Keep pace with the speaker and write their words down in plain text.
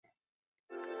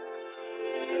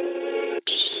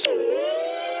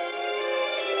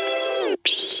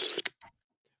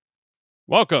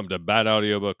Welcome to Bad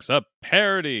Audiobooks, a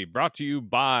parody brought to you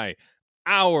by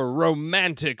our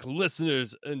romantic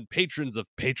listeners and patrons of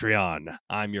Patreon.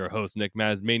 I'm your host, Nick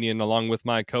Mazmanian, along with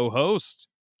my co-host,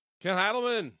 Ken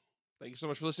Heidelman. Thank you so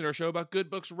much for listening to our show about good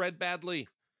books read badly.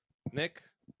 Nick,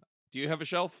 do you have a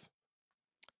shelf?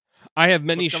 I have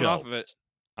many What's coming shelves.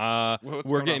 off of it?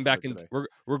 We're getting back into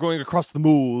we're going across the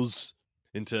moors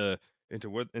into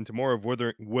more of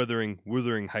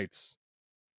Wuthering Heights.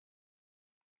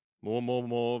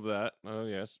 More of that. Oh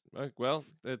yes. Well,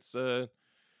 it's I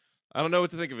don't know what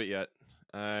to think of it yet.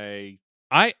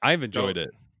 I've enjoyed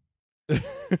it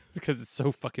because it's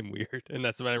so fucking weird, and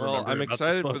that's what I remember. I'm about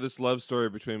excited this for book. this love story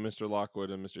between Mr.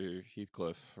 Lockwood and Mr.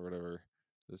 Heathcliff or whatever.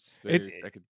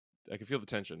 I could feel the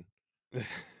tension.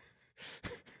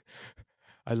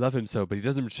 I love him so, but he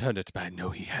doesn't return it. But I know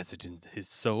he has it in his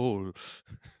soul.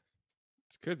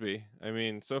 It could be. I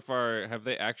mean, so far, have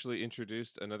they actually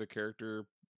introduced another character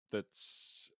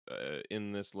that's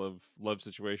in this love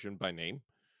situation by name?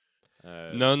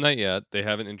 No, not yet. They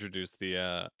haven't introduced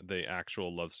the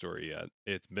actual love story yet.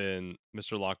 It's been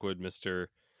Mr. Lockwood, Mr.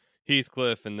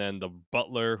 Heathcliff, and then the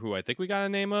butler, who I think we got a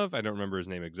name of. I don't remember his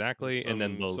name exactly. And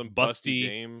then some busty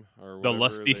dame or the whatever.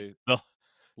 lusty,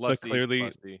 the clearly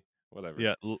lusty, whatever.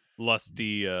 Yeah,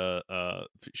 lusty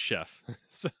chef.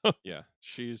 So yeah,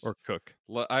 she's or cook.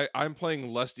 I'm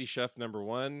playing lusty chef number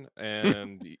 1,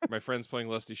 and my friend's playing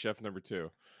lusty chef number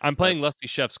 2. I'm playing lusty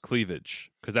chef's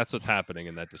cleavage because that's what's happening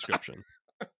in that description.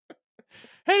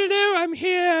 Hello, I'm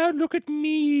here. Look at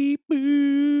me.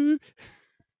 Boo.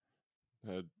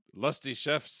 Lusty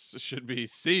chefs should be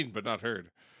seen but not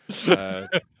heard.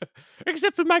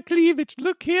 Except for my cleavage.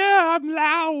 Look here, I'm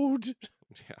loud.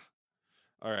 Yeah.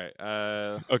 All right.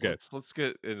 Okay. Let's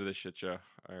get into this shit show.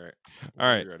 All right. All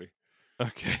right. Ready.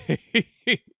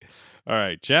 Okay. All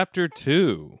right. Chapter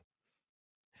 2.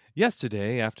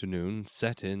 Yesterday afternoon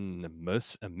set in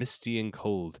a misty and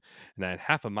cold, and I had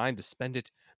half a mind to spend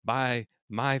it by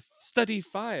my study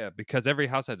fire, because every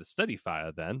house had a study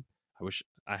fire then. I wish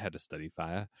I had a study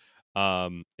fire.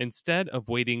 Instead of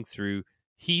wading through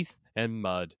heath and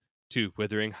mud to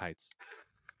Wuthering Heights.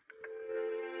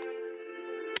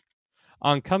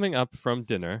 On coming up from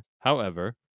dinner,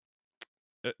 however,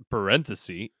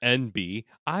 parenthesis, NB,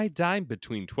 I dine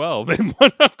between 12 and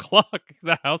 1 o'clock.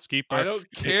 The housekeeper. I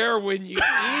don't care when you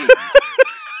eat.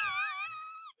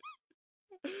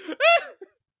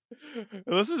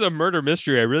 This is a murder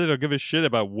mystery. I really don't give a shit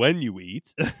about when you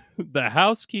eat. The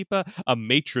housekeeper, a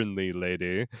matronly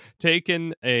lady,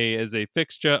 taken as a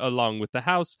fixture along with the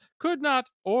house, could not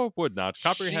or would not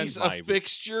comprehend. She's a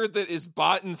fixture that is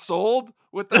bought and sold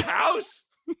with the house?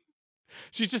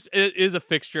 She just is a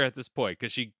fixture at this point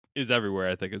because she is everywhere,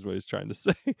 I think is what he's trying to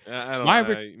say. I don't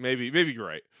know. Maybe you're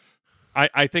right.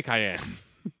 I think I am.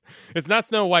 It's not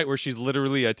Snow White where she's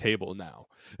literally a table now.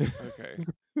 Okay.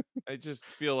 I just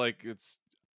feel like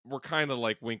we're kind of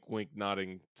like wink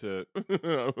nodding to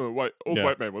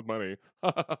white man with money.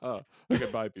 I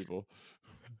can buy people.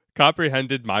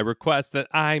 Comprehended my request that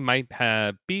I might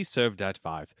be served at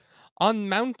 5. On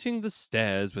mounting the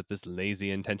stairs with this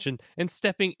lazy intention and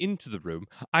stepping into the room,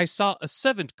 I saw a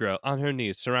servant girl on her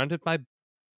knees surrounded by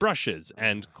brushes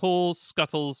and coal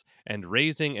scuttles and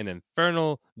raising an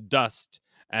infernal dust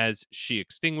as she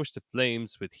extinguished the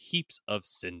flames with heaps of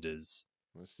cinders.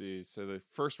 Let's see. So the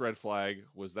first red flag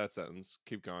was that sentence.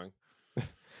 Keep going.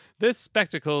 This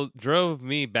spectacle drove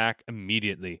me back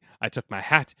immediately. I took my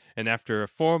hat, and after a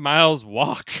 4 miles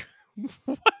walk...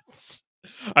 What?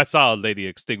 I saw a lady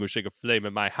extinguishing a flame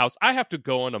in my house. I have to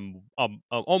go on a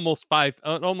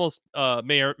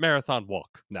marathon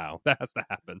walk now. That has to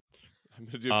happen. I'm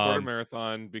going to do a quarter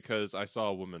marathon because I saw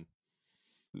a woman.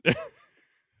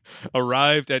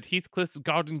 Arrived at Heathcliff's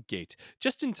garden gate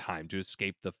just in time to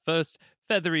escape the first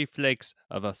feathery flakes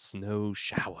of a snow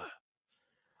shower.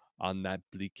 On that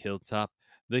bleak hilltop,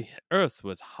 the earth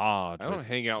was hard. I don't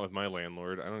hang out with my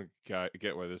landlord. I don't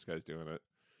get why this guy's doing it.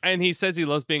 And he says he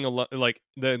loves being alone. Like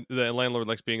the landlord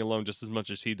likes being alone just as much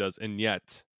as he does, and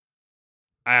yet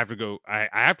I have to go. I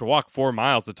have to walk 4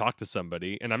 miles to talk to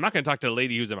somebody, and I'm not going to talk to a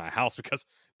lady who's in my house because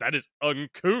that is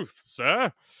uncouth,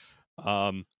 sir.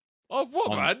 A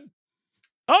woman.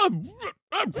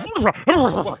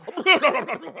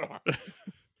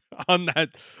 On that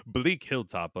bleak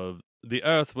hilltop of the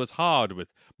earth was hard with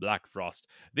black frost.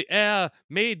 The air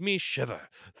made me shiver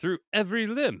through every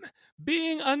limb.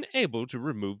 Being unable to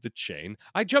remove the chain,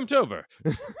 I jumped over.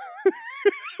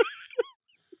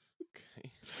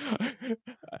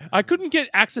 I couldn't get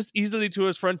access easily to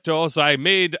his front door, so I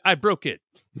broke it.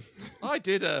 I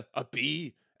did a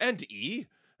B and E,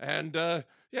 and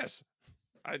yes,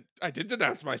 I did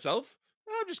denounce myself.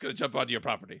 I'm just gonna jump onto your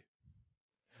property.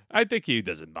 I think he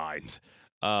doesn't mind.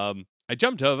 I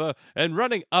jumped over and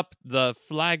running up the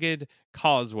flagged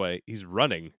causeway. He's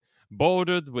running,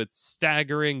 bordered with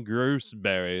staggering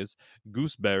gooseberry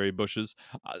bushes,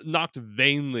 knocked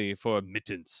vainly for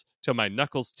admittance till my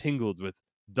knuckles tingled with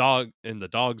dog and the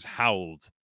dogs howled.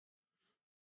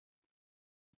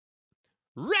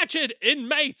 Wretched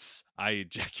inmates! I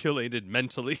ejaculated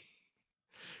mentally.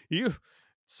 You,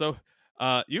 so,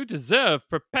 you deserve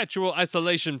perpetual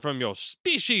isolation from your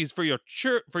species for your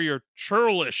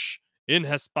churlish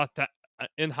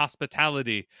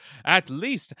inhospitality. At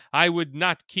least I would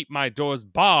not keep my doors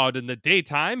barred in the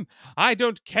daytime. I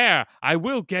don't care. I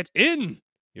will get in.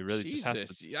 He really just has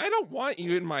to. Jesus, I don't want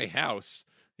you in my house.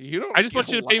 You don't. I just want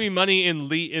you to pay me money and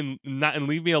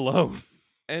leave me alone.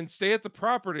 And stay at the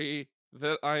property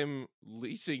that I'm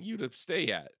leasing you to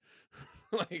stay at.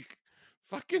 Like,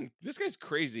 fucking, this guy's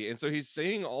crazy. And so he's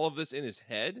saying all of this in his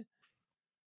head.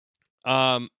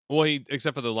 Well,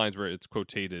 except for the lines where it's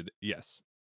quotated, yes.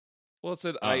 Well, it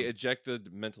said I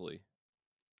ejected mentally.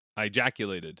 I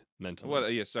ejaculated mentally.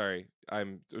 What? Yeah, sorry. I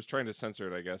was trying to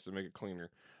censor it, I guess, and make it cleaner.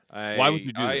 Why would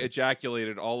you do I that?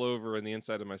 ejaculated all over in the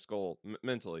inside of my skull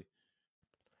mentally.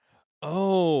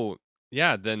 Oh,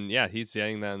 yeah. Then yeah, he's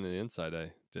saying that on the inside.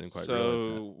 I didn't quite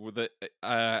realize that.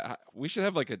 So we should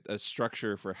have like a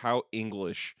structure for how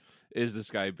English is this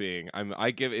guy being.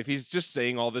 If he's just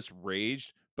saying all this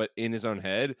rage, but in his own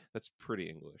head, that's pretty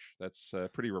English. That's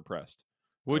pretty repressed.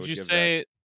 Would you say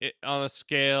it on a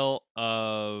scale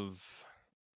of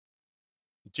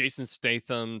Jason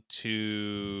Statham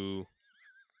to?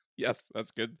 Yes,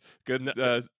 that's good. Good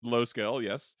low scale.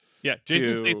 Yes. Yeah,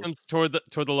 Jason Statham's toward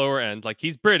the lower end. Like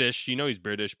he's British, he's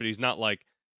British, but he's not like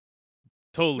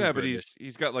totally. Yeah, British. but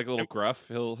he's got like a little gruff.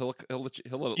 He'll let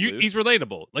it loose. He's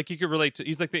relatable. Like you could relate to.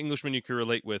 He's like the Englishman you could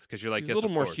relate with because you're like he's a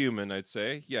little more human, I'd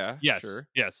say. Yeah. Yes. Sure.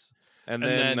 Yes. And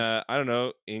then I don't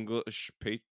know,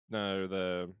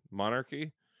 the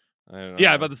monarchy. I don't know. Yeah,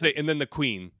 I'm about to say, and then the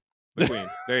Queen. The Queen.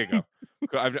 There you go.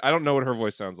 I don't know what her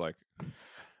voice sounds like.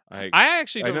 I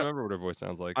actually don't remember what her voice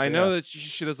sounds like. I know that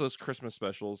she does those Christmas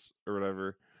specials or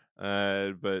whatever.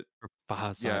 But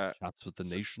Fireside Chats with the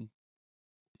Nation,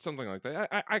 something like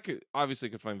that. I could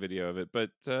find video of it, but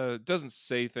doesn't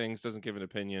say things, doesn't give an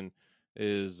opinion,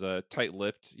 is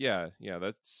tight-lipped. Yeah,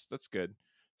 that's good.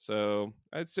 So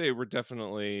I'd say we're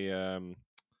definitely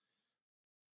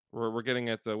we're getting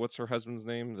at the what's her husband's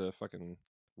name? The fucking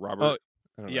Robert. Oh,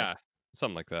 I don't know. yeah.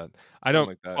 Something like that. I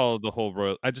don't follow the whole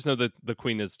royal. I just know that the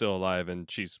Queen is still alive and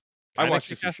she's. I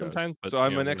watch a few shows sometimes, but, so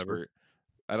I'm an expert.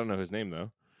 I don't know his name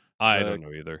though. I don't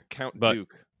know either. Count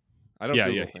Duke. I don't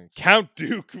Google things. Count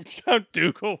Duke. Count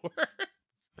Duke will work.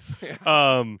 This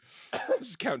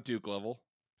is Count Duke level.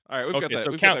 All right, we've got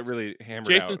that really hammered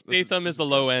Jason out. Statham is the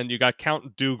low end. You got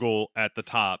Count Dougal at the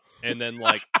top, and then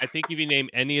like I think if you name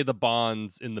any of the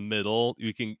Bonds in the middle,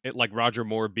 you can like Roger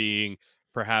Moore being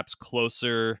perhaps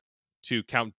closer to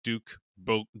Count Duke,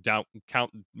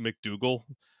 Count McDougal.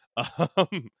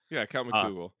 Yeah, Count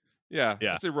McDougal. Yeah.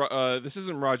 I'd say, this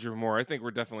isn't Roger Moore. I think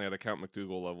we're definitely at a Count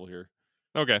McDougal level here.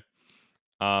 Okay.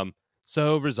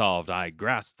 So resolved, I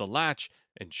grasped the latch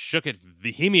and shook it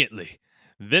vehemently.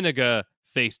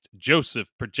 Vinegar-faced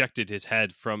Joseph projected his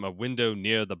head from a window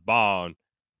near the barn.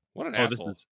 What an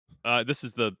asshole! This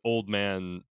is the old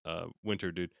man,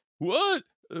 Winter dude. What?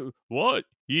 What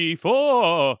ye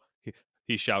for?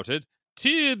 He shouted.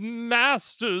 "T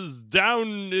masters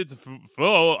down it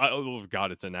fall." Oh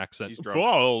God, it's an accent.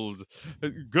 Falls.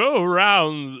 Go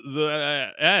round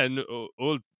the end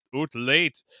out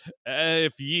late.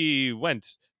 If ye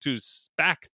went to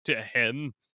speak to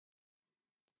him.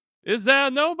 Is there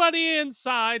nobody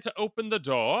inside to open the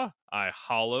door? I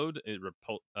hollowed it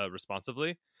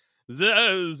responsively.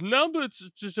 There's nobody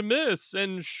to miss,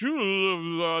 and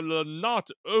should not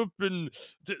open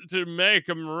to make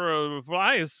him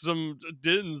fly some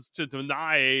dins to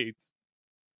tonight.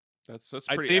 That's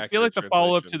pretty. I feel like the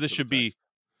follow up to this should be.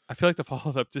 I feel like the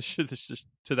follow up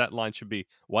to that line should be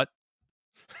what?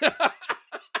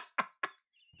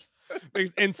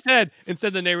 Instead,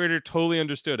 the narrator totally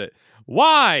understood it.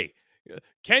 Why?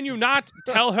 Can you not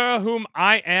tell her whom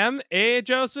I am,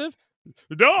 Joseph?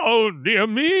 No, dear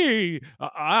me.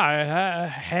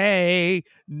 Hey,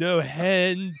 no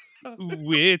hand,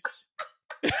 wit.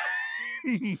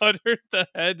 Muttered the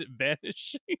head,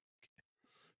 vanishing.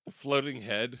 The floating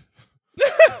head.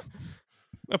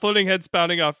 A floating head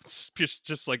spouting off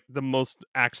just like the most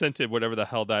accented, whatever the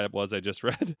hell that was I just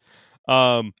read.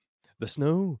 The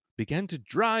snow began to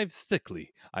drive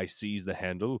thickly. I seized the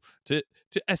handle to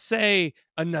essay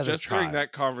another Just try. during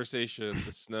that conversation,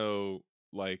 the snow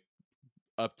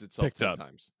upped itself picked 10 up.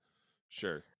 times.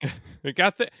 Sure. It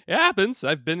happens.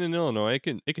 I've been in Illinois.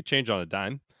 It could change on a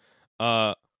dime.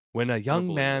 Uh, when a I don't young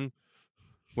believe it. man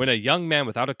when a young man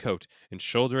without a coat and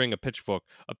shouldering a pitchfork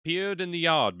appeared in the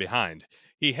yard behind.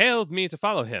 He hailed me to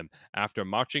follow him. After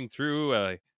marching through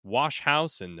a wash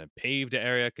house and a paved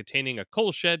area containing a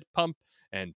coal shed, pump,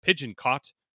 and pigeon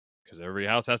cot, because every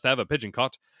house has to have a pigeon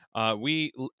cot,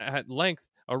 we at length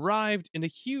arrived in a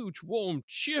huge, warm,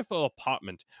 cheerful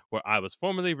apartment where I was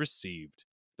formally received.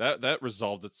 That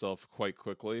resolved itself quite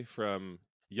quickly from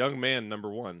young man number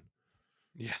 1.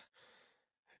 Yeah,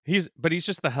 he's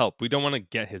just the help. We don't want to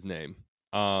get his name.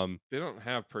 They don't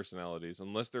have personalities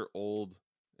unless they're old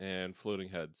and floating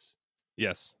heads.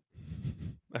 Yes.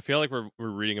 I feel like we're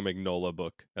reading a Magnola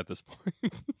book at this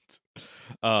point.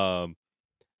 um,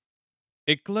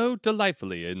 it glowed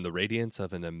delightfully in the radiance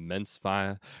of an immense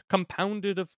fire,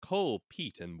 compounded of coal,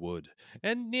 peat, and wood,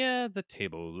 and near the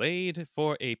table laid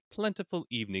for a plentiful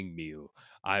evening meal.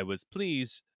 I was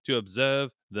pleased to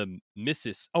observe the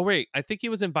Mrs. Oh wait, I think he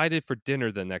was invited for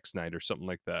dinner the next night or something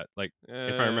like that. Like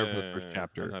if I remember from the first I'm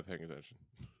chapter. not paying attention.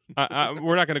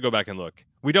 We're not going to go back and look.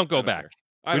 We don't I go don't back. care.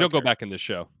 I We don't don't go care. back in this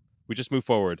show. We just move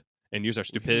forward and use our We move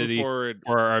stupidity forward,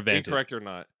 for our advantage. incorrect or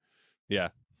not. Yeah.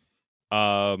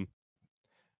 I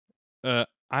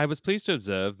was pleased to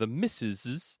observe the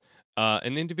Mrs.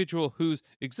 An individual whose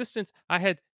existence I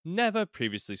had never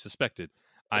previously suspected.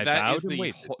 I bowed and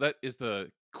waited. That is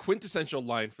the quintessential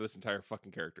line for this entire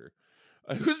fucking character,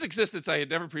 whose existence I had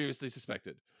never previously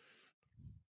suspected.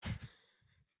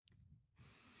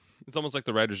 It's almost like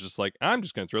the writer's just like, I'm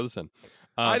just going to throw this in.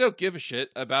 I don't give a shit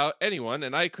about anyone,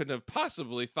 and I couldn't have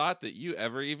possibly thought that you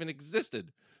ever even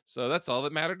existed. So that's all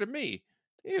that mattered to me.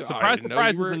 Surprise,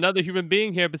 surprise, there's another human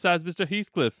being here besides Mr.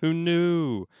 Heathcliff. Who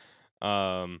knew?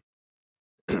 I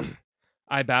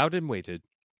bowed and waited,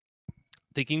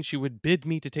 thinking she would bid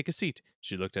me to take a seat.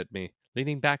 She looked at me,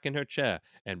 leaning back in her chair,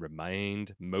 and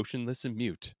remained motionless and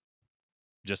mute,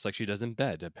 just like she does in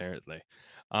bed, apparently.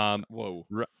 Whoa.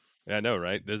 I know,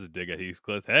 right? There's a dig at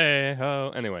Heathcliff. Hey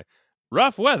ho. Anyway,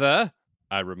 rough weather.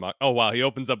 I remarked. Oh wow, he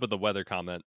opens up with a weather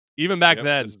comment. Even back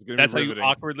then, that's how you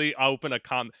awkwardly open a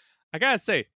comment. I gotta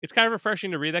say, it's kind of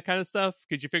refreshing to read that kind of stuff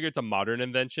because you figure it's a modern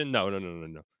invention. No.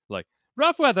 Like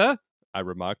rough weather. I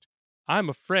remarked. I'm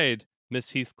afraid,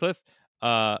 Miss Heathcliff.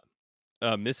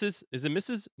 Mrs. Is it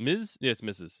Mrs. Ms. Yes,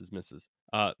 Mrs. is Mrs.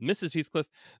 Mrs. Heathcliff.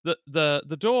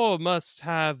 The door must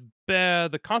have bear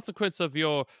the consequence of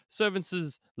your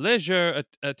servants' leisure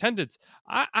attendance.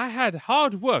 I had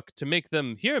hard work to make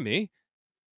them hear me.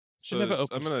 She never opened.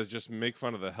 I'm gonna just make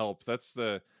fun of the help. That's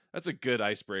a good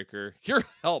icebreaker. Your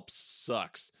help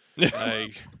sucks.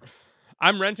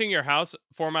 I'm renting your house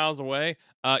 4 miles away.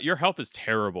 Your help is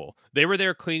terrible. They were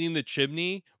there cleaning the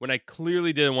chimney when I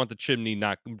clearly didn't want the chimney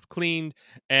not cleaned,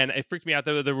 and it freaked me out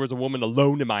that there was a woman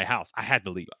alone in my house. I had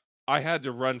to leave. I had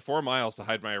to run 4 miles to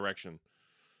hide my erection.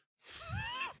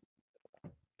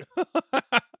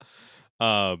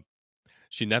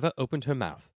 She never opened her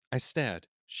mouth. I stared.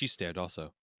 She stared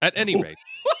also. At any rate.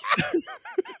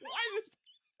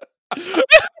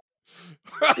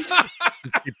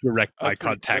 Keep direct eye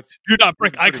contact. Do not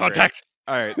break eye contact.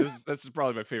 All right, this is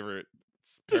probably my favorite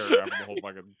paragraph of the whole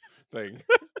fucking thing.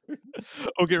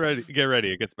 Oh, get ready.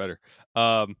 It gets better.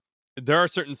 There are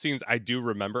certain scenes I do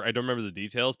remember. I don't remember the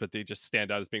details, but they just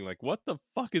stand out as being like, what the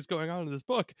fuck is going on in this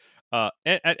book?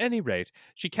 At any rate,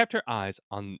 she kept her eyes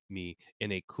on me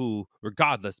in a cool,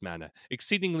 regardless manner,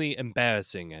 exceedingly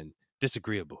embarrassing and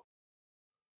disagreeable.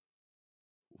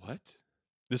 What?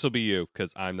 This will be you,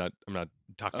 because I'm not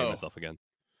talking to myself again.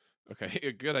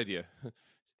 Okay, good idea.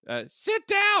 Sit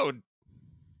down,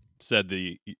 said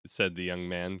the young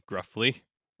man gruffly.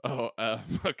 Oh,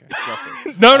 okay.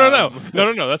 Gruffly. No.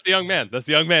 That's the young man. That's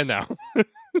the young man now.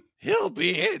 He'll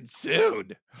be in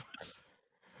soon.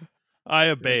 I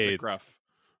obeyed. The gruff.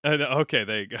 Okay,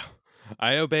 there you go.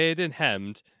 I obeyed and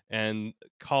hemmed and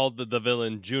called the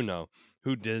villain Juno,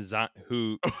 who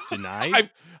denied.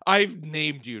 I've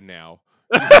named you now.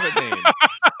 You have a name.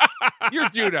 You're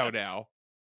Juno now.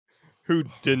 Who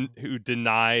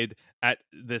denied at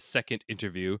the second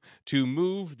interview to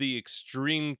move the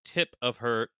extreme tip of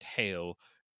her tail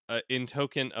in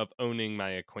token of owning my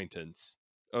acquaintance.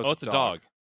 Oh, it's a dog.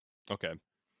 Okay.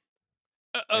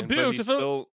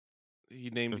 Beautiful.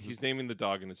 He's naming the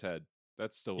dog in his head.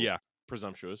 That's still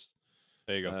presumptuous.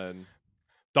 There you go.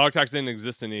 Dog tags didn't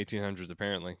exist in the 1800s,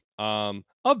 apparently.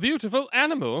 A beautiful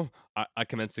animal. I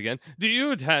commenced again. Do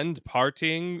you intend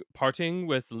parting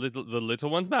with the little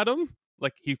ones, madam?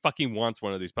 Like, he fucking wants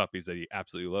one of these puppies that he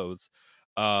absolutely loathes.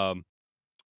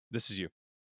 This is you.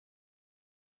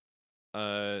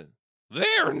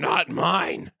 They're not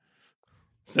mine,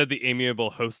 said the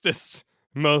amiable hostess,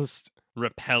 most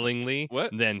repellingly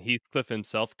What? than Heathcliff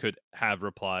himself could have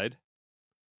replied.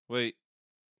 Wait,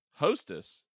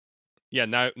 hostess? Yeah,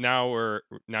 now you're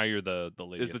the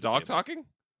lady Is at the the dog table. talking?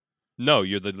 No,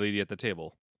 you're the lady at the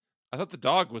table. I thought the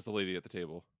dog was the lady at the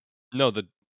table. No, the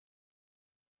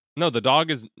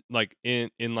dog is like in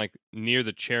like near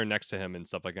the chair next to him and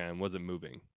stuff like that and wasn't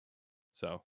moving.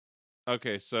 So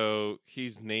Okay, so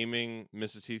he's naming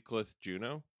Mrs. Heathcliff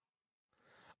Juno?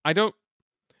 I don't.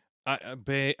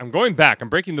 I'm going back. I'm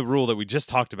breaking the rule that we just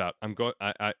talked about.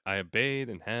 I obeyed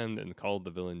and hemmed and called the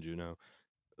villain Juno.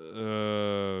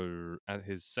 At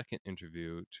his second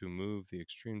interview to move the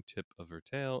extreme tip of her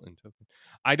tail in token.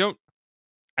 I don't.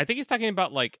 I think he's talking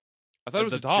about like I thought it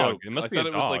was the a dog. joke. It must I be a thought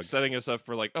it was like dog. setting us up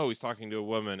for like, oh, he's talking to a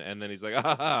woman, and then he's like, ah,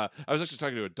 ha, ha. I was actually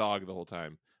talking to a dog the whole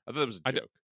time. I thought it was a joke.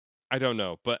 I don't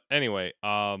know, but anyway,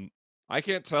 I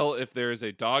can't tell if there is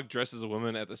a dog dressed as a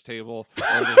woman at this table,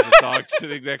 or there's a dog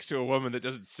sitting next to a woman that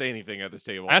doesn't say anything at this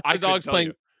table. that's I the couldn't dog's tell playing.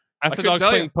 you. That's I the couldn't dog's tell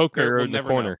playing you. poker We'll in the never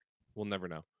corner. know. We'll never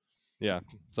know. Yeah.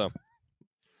 So,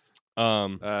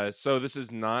 So this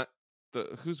is not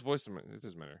the whose voice am I? It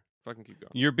doesn't matter. Fucking keep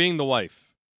going. you're being the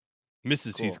wife,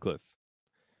 Mrs. Cool. Heathcliff.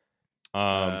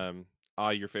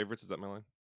 Your favorites, is that my line?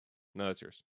 No, that's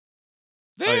yours.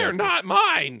 yeah, They're it's not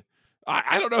mine.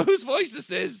 I don't know whose voice this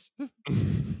is.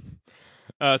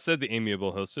 said the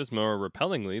amiable hostess more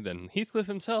repellingly than Heathcliff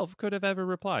himself could have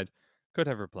replied.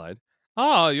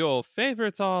 Ah, your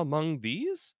favorites are among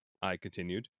these? I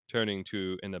continued, turning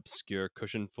to an obscure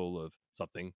cushion full of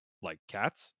something like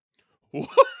cats. What?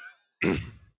 The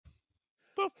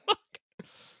fuck?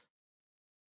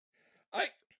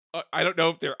 I don't know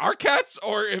if there are cats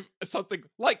or if something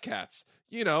like cats.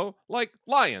 You know, like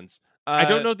lions. I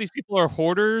don't know if these people are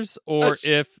hoarders or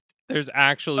if there's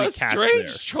actually a cats strange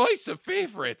there. choice of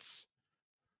favorites.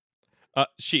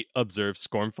 She observed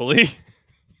scornfully.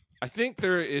 I think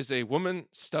there is a woman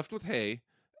stuffed with hay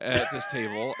at this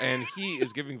table, and he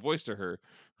is giving voice to her.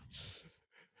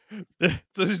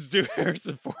 So just do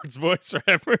Harrison Ford's voice for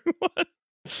everyone.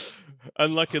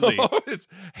 Unluckily,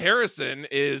 Harrison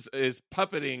is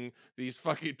puppeting these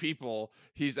fucking people.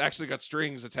 He's actually got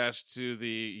strings attached to the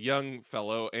young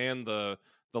fellow, and the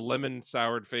lemon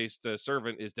soured faced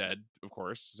servant is dead, of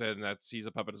course, and he's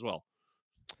a puppet as well.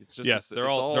 It's just yes, they're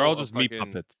all just meat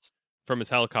puppets from his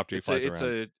helicopter. He flies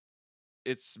around.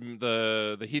 It's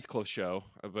the Heathcliff show,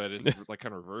 but it's like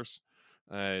kind of reverse.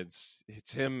 It's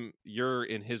him. You're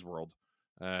in his world,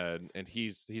 and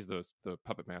he's the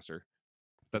puppet master.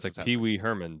 That's like Pee Wee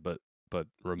Herman, but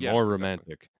Yeah, more exactly.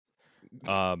 romantic.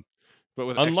 But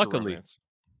with unluckily, extra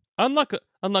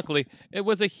unluckily, it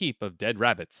was a heap of dead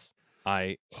rabbits.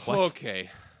 What? Okay.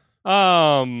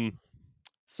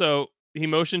 So he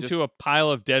motioned to a pile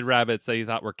of dead rabbits that he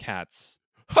thought were cats.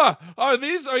 Huh, are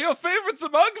your favorites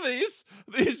among these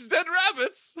dead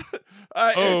rabbits?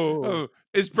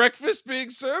 Is breakfast being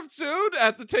served soon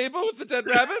at the table with the dead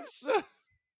rabbits?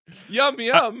 Yum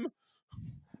yum.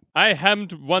 I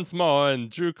hemmed once more and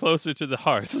drew closer to the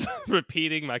hearth,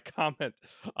 repeating my comment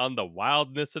on the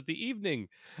wildness of the evening.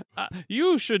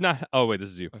 You should not. Oh wait, this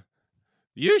is you.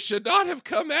 You should not have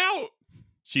come out,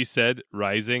 she said,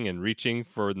 rising and reaching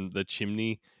for the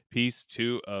chimney piece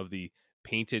two of the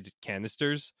painted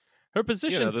canisters. Her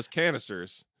position, those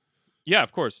canisters. Yeah,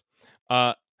 of course.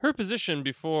 Her position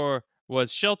before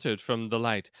was sheltered from the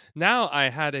light. Now I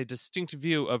had a distinct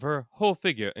view of her whole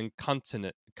figure and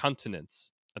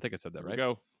countenance. I think I said that right.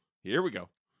 Here we go.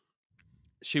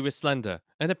 She was slender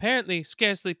and apparently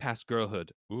scarcely past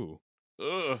girlhood. Ooh.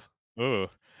 Ugh. Ugh.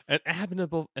 An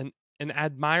admirable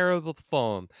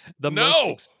form. The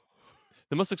most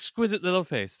exquisite little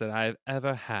face that I've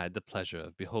ever had the pleasure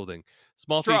of beholding.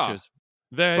 Small features,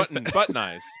 very button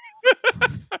eyes,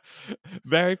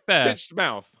 very fair, stitched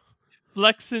mouth,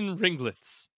 flaxen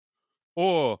ringlets,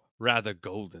 or rather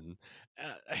golden,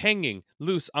 hanging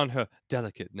loose on her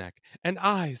delicate neck, and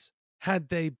eyes, had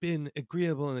they been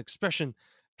agreeable in expression.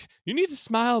 You need to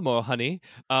smile more, honey.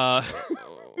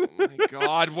 Oh my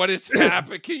God, what is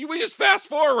happening? Can we just fast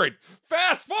forward?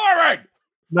 Fast forward!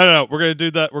 No. We're gonna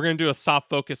do that. We're gonna do a soft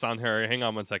focus on her. Hang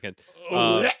on one second.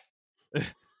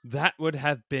 That would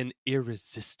have been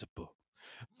irresistible.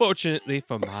 Fortunately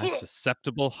for my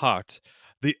susceptible heart,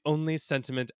 the only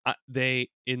sentiment they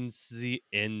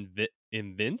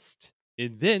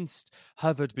evinced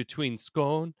hovered between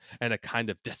scorn and a kind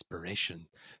of desperation,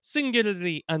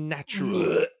 singularly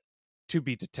unnatural to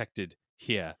be detected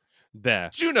here, there.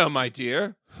 Juno, my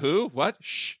dear. Who? What?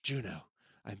 Shh, Juno.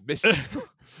 I missed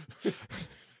you.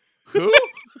 Who?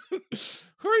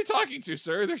 Who are you talking to,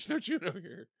 sir? There's no Juno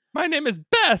here. My name is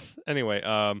Beth. Anyway,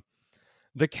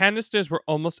 the canisters were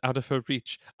almost out of her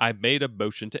reach. I made a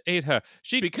motion to aid her.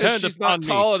 She Because turned she's not upon me.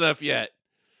 tall enough yet.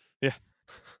 Yeah.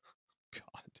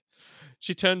 God.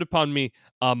 She turned upon me,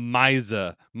 a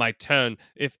miser. My turn,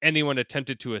 if anyone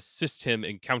attempted to assist him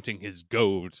in counting his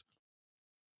gold.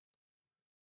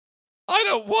 I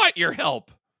don't want your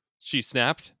help. She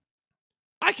snapped.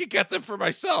 I can get them for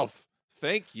myself.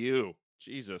 Thank you.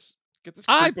 Jesus. Get this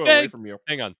I creepo away beg. from you.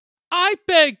 Hang on. I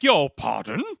beg your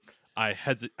pardon. I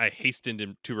hastened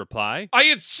him to reply. I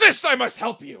insist I must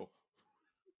help you.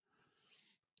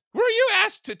 Were you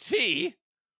asked to tea?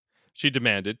 She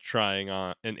demanded, trying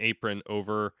on an apron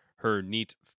over her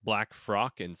neat black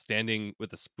frock and standing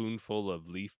with a spoonful of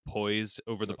leaf poised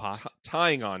over the pot.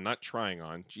 Tying on, not trying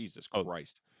on. Jesus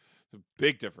Christ. A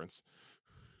big difference.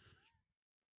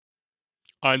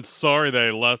 I'm sorry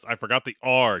that I forgot the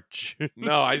arch.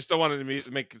 No, I just don't want it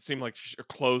to make it seem like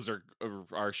clothes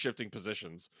are shifting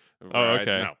positions. Oh,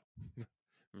 okay. No.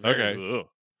 Okay. Ugh.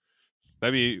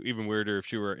 That'd be even weirder if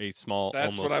she were a small.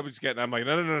 That's almost. what I was getting. I'm like,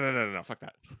 no, fuck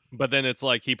that. But then it's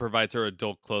like he provides her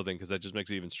adult clothing because that just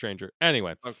makes it even stranger.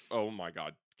 Anyway. Oh my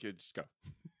God. Kid, just go.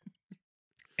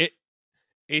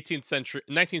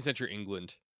 19th century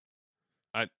England.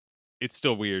 It's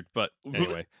still weird, but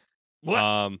anyway.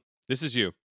 What? This is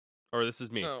you. Or this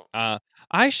is me. Oh.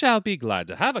 I shall be glad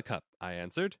to have a cup, I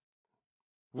answered.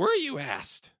 Were you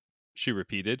asked? She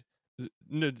repeated.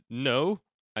 No,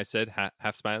 I said,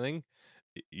 half smiling.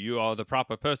 You are the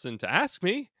proper person to ask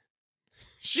me.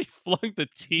 She flung the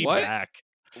tea back.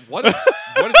 What a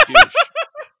douche.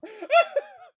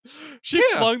 She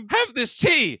flung. Have this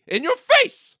tea in your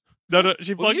face. No,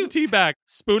 she flung the tea back,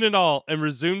 spoon and all, and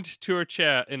resumed to her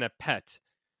chair in a pet.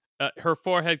 Her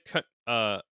forehead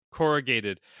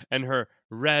corrugated, and her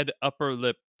red upper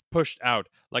lip pushed out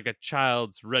like a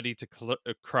child's ready to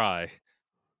cry.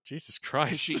 Jesus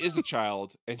Christ. She is a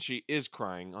child, and she is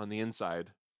crying on the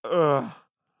inside. Ugh.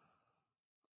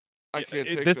 I can't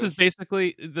take this. This is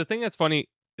basically the thing that's funny.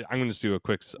 I'm going to just do a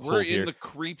quick We're here. in the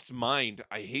creep's mind.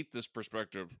 I hate this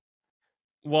perspective.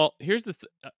 Well, here's the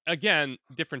again,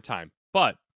 different time.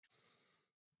 But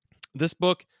this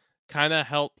book kind of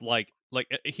helped like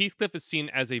Heathcliff is seen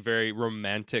as a very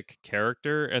romantic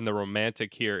character, and the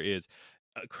romantic here is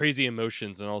crazy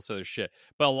emotions and all this other shit.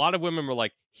 But a lot of women were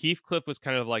like, Heathcliff was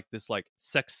kind of like this like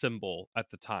sex symbol at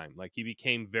the time. Like he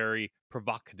became very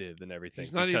provocative and everything.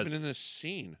 He's not even in this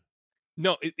scene.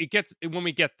 No, it gets when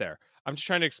we get there. I'm just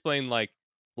trying to explain like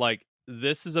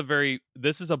this is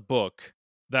a book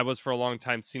that was for a long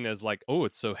time seen as like, oh,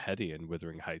 it's so heady in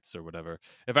Wuthering Heights or whatever.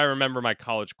 If I remember my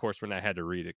college course when I had to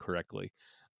read it correctly.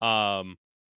 And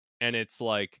it's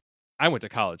like I went to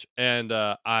college and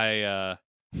I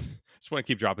just want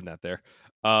to keep dropping that there.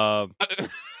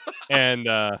 And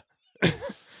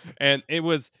and it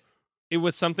was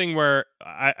something where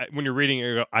I when you're reading it,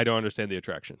 you go, I don't understand the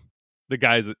attraction. The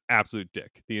guy's an absolute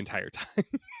dick the entire time.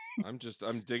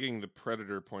 I'm digging the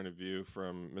predator point of view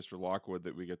from Mr. Lockwood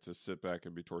that we get to sit back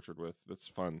and be tortured with. That's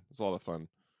fun. It's a lot of fun.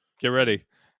 Get ready.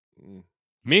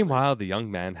 Meanwhile, the young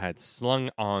man had slung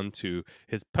on to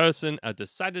his person a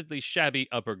decidedly shabby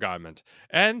upper garment,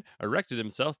 and erected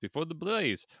himself before the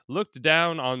blaze, looked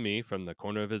down on me from the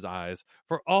corner of his eyes,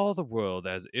 for all the world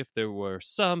as if there were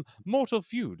some mortal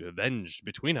feud avenged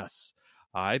between us.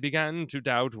 I began to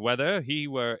doubt whether he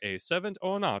were a servant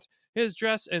or not. His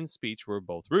dress and speech were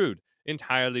both rude,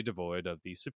 entirely devoid of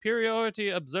the superiority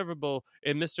observable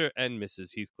in Mr. and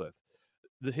Mrs. Heathcliff.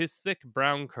 His thick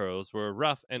brown curls were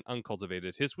rough and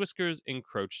uncultivated. His whiskers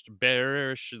encroached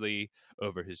bearishly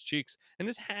over his cheeks, and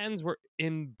his hands were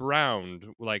embrowned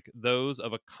like those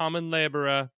of a common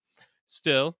laborer.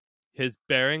 Still, his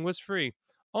bearing was free,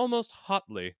 almost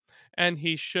haughty, and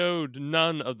he showed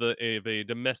none of a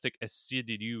domestic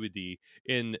assiduity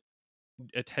in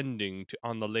attending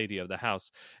on the lady of the house.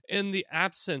 In the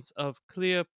absence of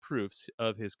clear proofs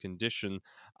of his condition,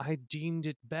 I deemed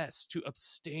it best to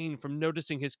abstain from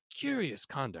noticing his curious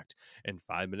conduct, and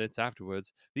 5 minutes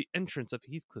afterwards the entrance of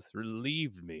Heathcliff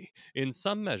relieved me, in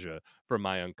some measure, from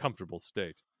my uncomfortable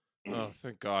state. Oh,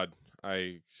 thank God.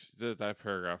 That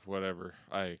paragraph, whatever.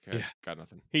 I got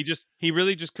nothing. He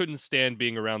really just couldn't stand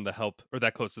being around the help, or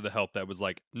that close to the help that was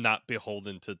like not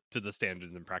beholden to the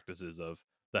standards and practices of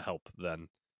the help then.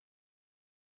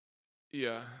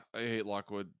 Yeah, I hate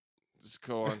Lockwood. Just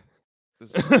go on.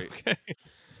 This is great.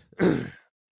 Okay.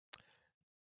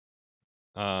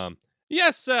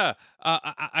 Yes, sir.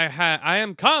 I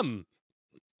am come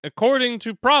according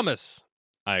to promise,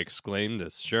 I exclaimed,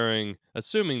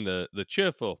 assuming the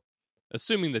cheerful.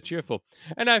 assuming the cheerful,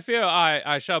 and I fear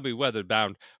I shall be weather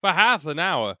bound for half an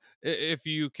hour if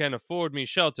you can afford me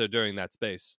shelter during that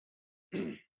space.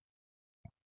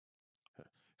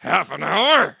 Half an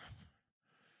hour?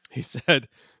 He said,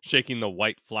 shaking the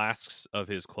white flasks of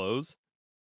his clothes.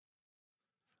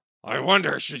 I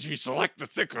wonder, should you select the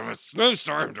thick of a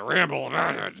snowstorm to ramble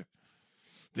about it?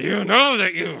 Do you know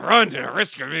that you run the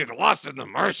risk of being lost in the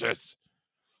marshes?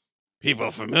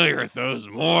 People familiar with those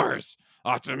moors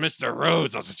often miss their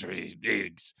roads on such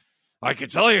meetings. I can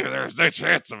tell you there is no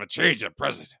chance of a change at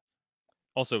present.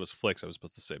 Also, it was Flicks I was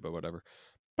supposed to say, but whatever.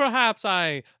 Perhaps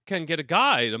I can get a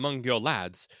guide among your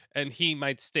lads, and he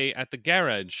might stay at the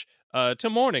garage till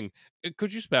morning.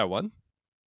 Could you spare one?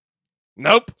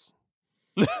 Nope,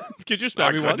 Could you spare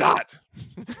I me could one? not.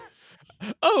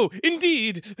 Oh,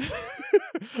 indeed.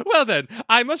 Well then,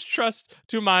 I must trust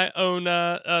to my own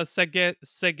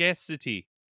sagacity.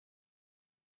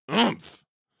 Oomph.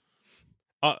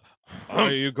 Are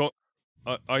Humph. you go?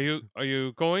 Are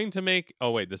you going to make?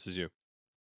 Oh wait, this is you.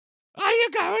 Are you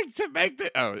going to make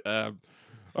the?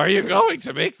 Are you going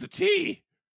to make the tea?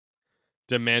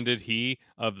 Demanded he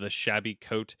of the shabby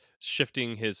coat,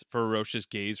 shifting his ferocious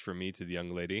gaze from me to the young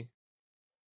lady.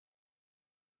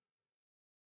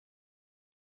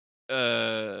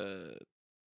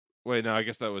 Wait, no, I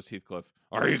guess that was Heathcliff.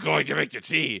 Are you going to make the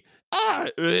tea?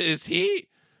 Is he?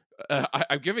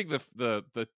 I'm giving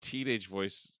the teenage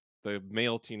voice, the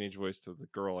male teenage voice to the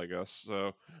girl, I guess.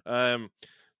 So,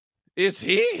 is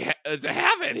he to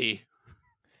have any?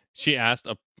 She asked,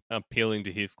 appealing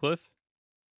to Heathcliff.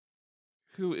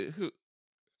 Who?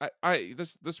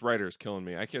 This writer is killing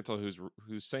me. I can't tell who's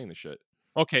saying the shit.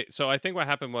 Okay, so I think what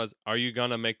happened was, "Are you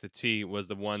gonna make the tea?" was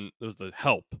the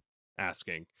help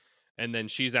asking, and then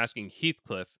she's asking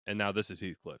Heathcliff, and now this is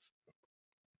Heathcliff.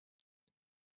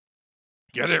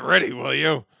 Get it ready, will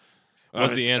you?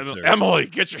 Was the answer. Emily,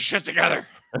 get your shit together.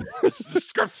 This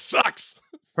script sucks.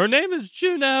 Her name is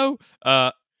Juno.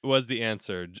 Was the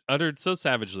answer, uttered so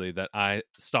savagely that I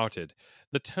started.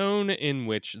 The tone in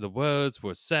which the words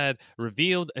were said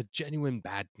revealed a genuine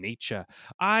bad nature.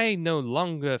 I no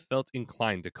longer felt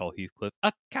inclined to call Heathcliff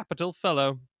a capital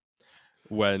fellow.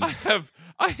 When I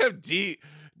have D.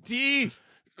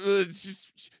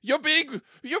 You're being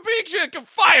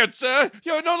fired, sir.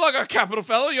 You're no longer a capital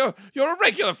fellow. You're a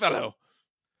regular fellow.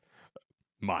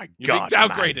 My You're God, being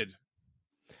downgraded.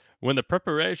 When the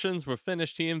preparations were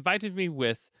finished, he invited me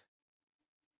with.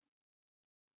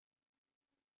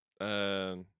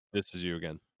 This is you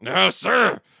again. No,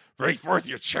 sir. Bring forth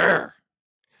your chair.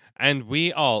 And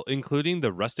we all, including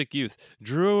the rustic youth,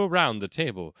 drew around the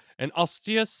table, an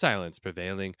austere silence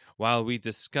prevailing while we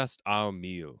discussed our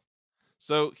meal.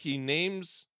 So he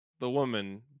names the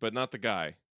woman, but not the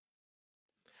guy.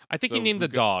 I think he named the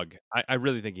dog. I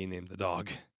really think he named the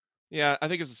dog. Yeah, I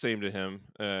think it's the same to him,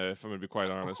 if I'm going to be quite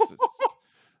honest.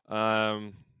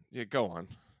 Yeah, go on.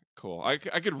 Cool. I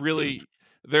could really...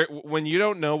 There, when you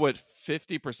don't know what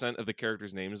 50% of the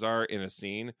characters' names are in a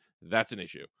scene, that's an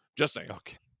issue. Just saying.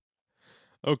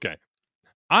 Okay.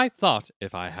 I thought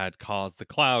if I had caused the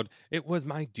cloud, it was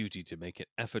my duty to make an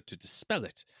effort to dispel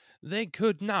it. They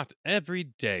could not every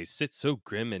day sit so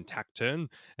grim and taciturn,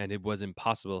 and it was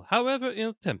impossible, however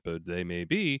ill-tempered they may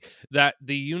be, that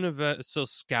the universal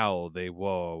scowl they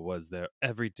wore was their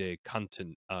everyday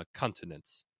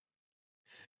countenance.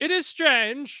 It is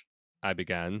strange, I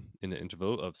began, in an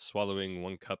interval of swallowing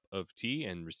one cup of tea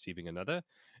and receiving another.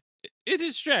 It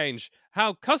is strange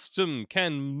how custom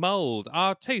can mold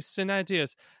our tastes and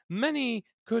ideas. Many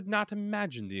could not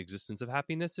imagine the existence of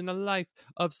happiness in a life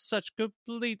of such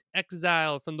complete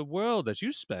exile from the world as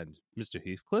you spend, Mr.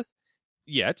 Heathcliff.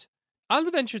 Yet, I'll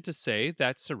venture to say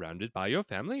that surrounded by your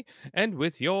family, and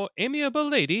with your amiable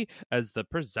lady as the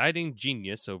presiding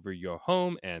genius over your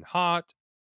home and heart.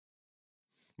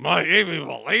 My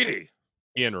amiable lady,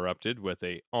 he interrupted with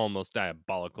a almost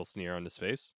diabolical sneer on his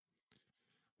face.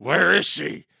 Where is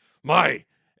she? My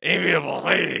amiable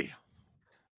lady.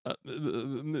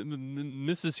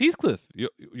 Mrs. Heathcliff,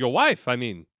 your wife, I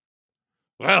mean.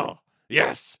 Well,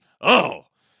 yes. Oh,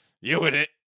 you would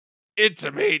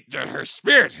intimate that her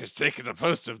spirit has taken the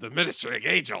post of the ministering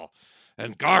angel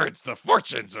and guards the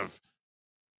fortunes of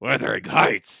Wuthering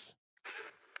Heights.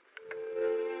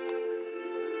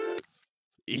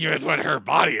 Even when her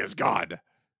body is gone.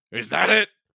 Is that it?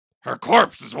 Her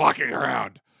corpse is walking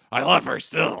around. I love her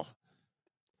still.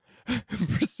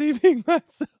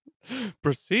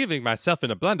 Perceiving myself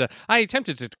in a blunder, I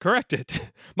attempted to correct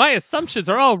it. My assumptions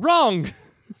are all wrong.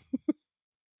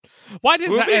 Why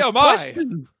didn't I ask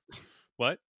questions?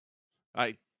 What?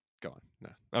 Go on. No.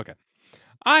 Okay.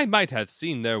 I might have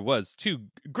seen there was too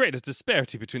great a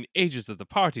disparity between the ages of the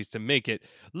parties to make it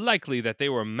likely that they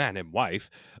were man and wife.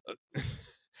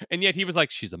 And yet he was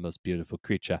like, she's the most beautiful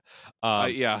creature.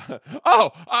 Yeah.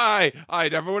 Oh, I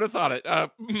never would have thought it.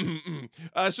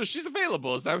 So she's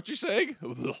available. Is that what you're saying?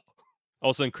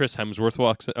 Also, Chris Hemsworth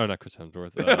walks in. Oh, not Chris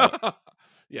Hemsworth.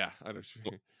 Yeah, I know.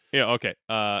 Yeah, okay.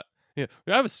 Yeah, I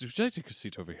have a take a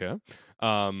seat over here.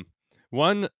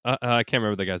 One, I can't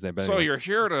remember the guy's name. But So anyway. you're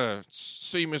here to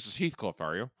see Mrs. Heathcliff,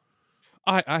 are you?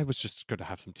 I was just going to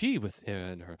have some tea with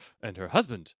her and her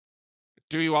husband.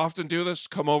 Do you often do this?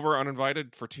 Come over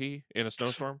uninvited for tea in a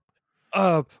snowstorm?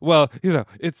 Well,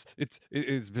 it's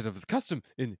a bit of the custom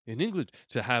in England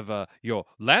to have your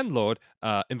landlord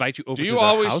invite you over Do to you their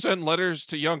always house. send letters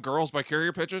to young girls by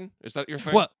carrier pigeon? Is that your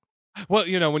thing? Well,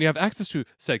 when you have access to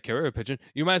said carrier pigeon,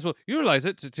 you might as well utilize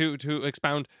it to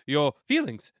expound your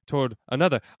feelings toward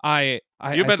another. You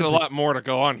meant a lot more to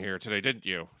go on here today, didn't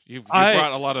you? You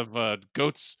brought a lot of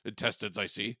goats' intestines, I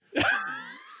see.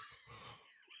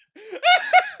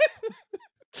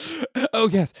 Oh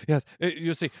yes.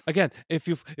 You see, again, if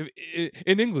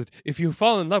in England, if you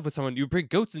fall in love with someone, you bring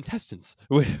goat's intestines.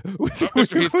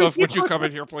 Mr. Heathcliff, would you come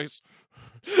in here, please?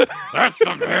 That's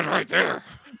the man right there.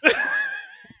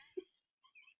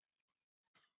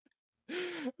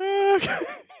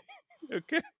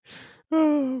 Okay.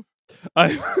 Oh, I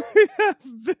have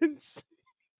been.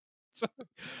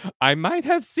 I might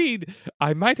have seen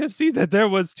that there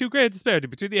was too great a disparity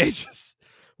between the ages.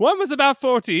 One was about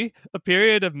 40, a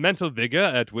period of mental vigor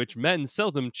at which men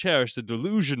seldom cherish the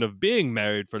delusion of being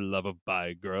married for love of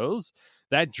by girls.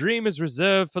 That dream is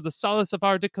reserved for the solace of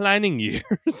our declining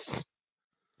years.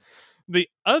 The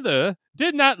other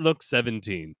did not look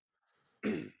 17.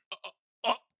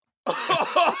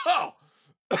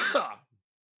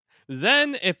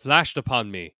 Then it flashed upon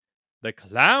me. The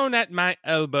clown at my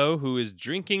elbow, who is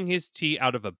drinking his tea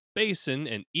out of a basin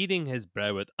and eating his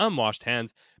bread with unwashed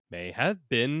hands, may have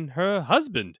been her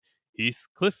husband,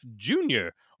 Heathcliff Jr.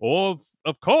 Or,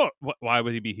 of course, why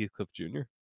would he be Heathcliff Jr.?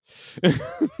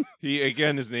 He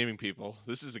again is naming people.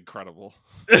 This is incredible.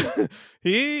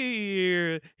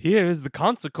 Here is the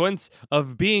consequence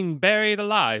of being buried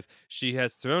alive. She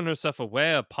has thrown herself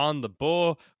away upon the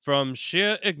boar from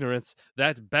sheer ignorance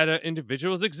that better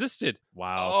individuals existed.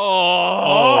 Wow.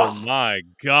 Oh my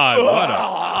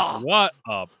God. What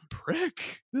a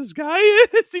prick this guy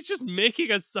is. He's just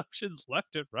making assumptions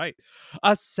left and right.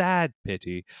 A sad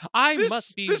pity.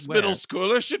 This middle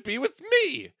schooler should be with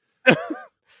me.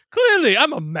 Clearly,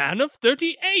 I'm a man of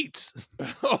 38.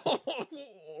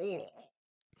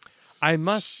 I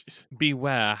must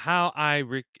beware how I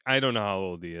don't know how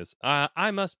old he is.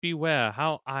 I must beware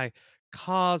how I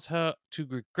cause her to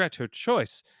regret her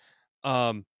choice.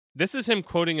 This is him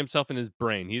quoting himself in his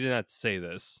brain. He did not say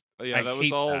this. Yeah, that was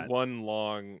all one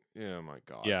long. Oh my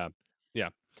God. Yeah.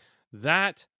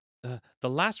 That the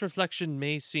last reflection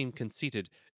may seem conceited.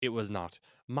 It was not.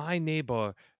 My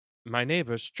neighbor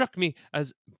struck me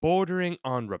as bordering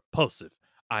on repulsive.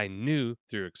 I knew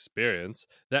through experience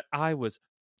that I was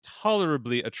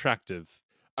tolerably attractive.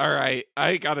 All right,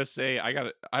 I gotta say, I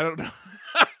don't know.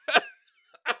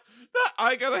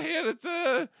 I gotta hand it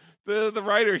to the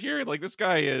writer here. Like, this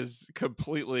guy is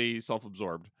completely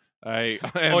self-absorbed. But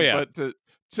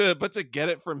to get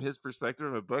it from his perspective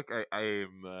in a book, I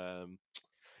am.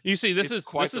 You see, this is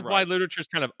why literature is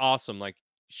kind of awesome. Like,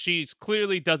 she's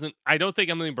clearly doesn't. I don't think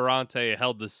Emily Bronte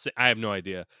held the. I have no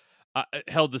idea.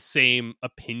 Held the same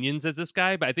opinions as this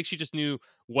guy, but I think she just knew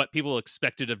what people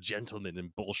expected of gentlemen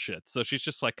and bullshit. So she's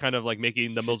just like kind of like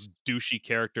making the most douchey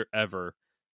character ever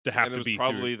to have to be.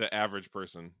 Probably the average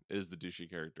person is the douchey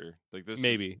character. Like this,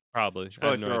 probably. She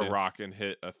probably throw a rock and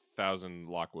hit 1,000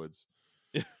 Lockwoods.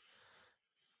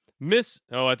 Miss.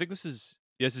 Oh, I think this is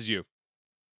you.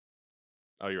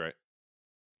 Oh, you're right.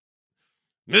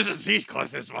 Mrs.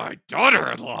 Heathcliff is my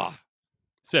daughter-in-law,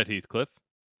 said Heathcliff.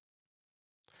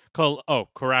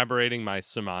 Corroborating my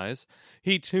surmise,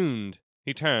 he turned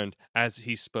as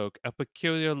he spoke a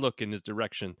peculiar look in his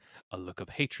direction, a look of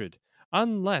hatred,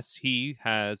 unless he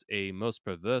has a most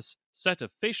perverse set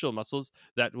of facial muscles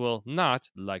that will not,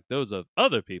 like those of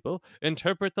other people,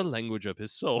 interpret the language of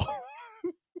his soul.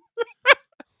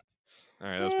 All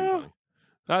right, that's pretty funny.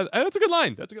 That's a good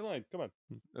line. Come on.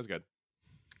 That's good.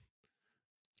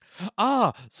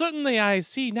 Certainly I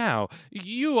see now.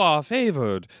 You are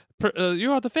favored.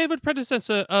 You are the favored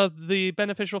predecessor of the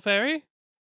beneficial fairy?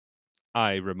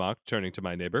 I remarked, turning to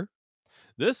my neighbor.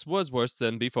 This was worse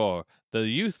than before. The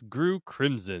youth grew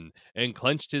crimson and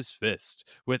clenched his fist,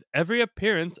 with every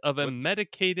appearance of a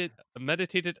meditated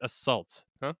assault.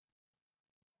 Huh?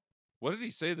 What did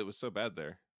he say that was so bad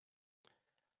there?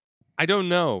 I don't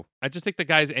know. I just think the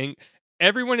guy's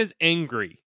everyone is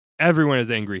angry. Everyone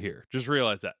is angry here. Just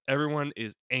realize that. Everyone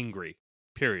is angry.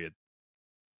 Period.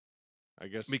 I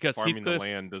guess Because farming the Heathcliff,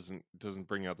 land doesn't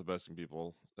bring out the best in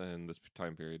people in this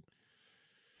time period,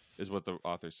 is what the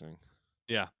author's saying.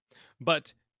 yeah.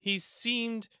 But he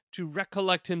seemed to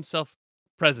recollect himself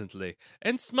presently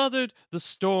and smothered the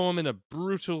storm in a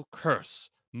brutal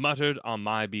curse muttered on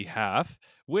my behalf,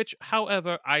 which,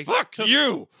 however, I Fuck took.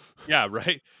 you! Yeah,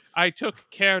 right. I took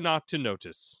care not to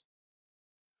notice.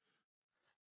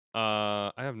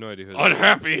 I have no idea who this is.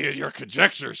 Unhappy in your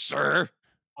conjectures, sir.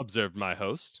 Observed my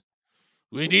host.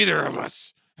 We neither of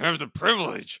us have the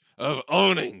privilege of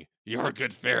owning your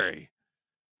good fairy.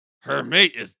 Her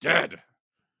mate is dead.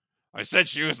 I said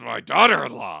she was my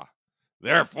daughter-in-law.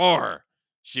 Therefore,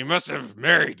 she must have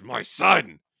married my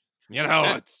son. You know,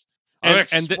 And it's I'll and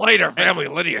explain our family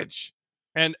lineage.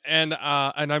 and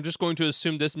I'm just going to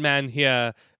assume this man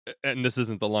here, and this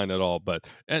isn't the line at all, but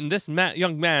and this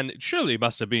young man surely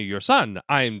must have been your son.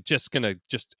 I'm just gonna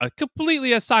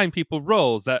completely assign people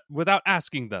roles that without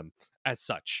asking them as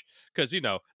such, because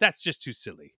that's just too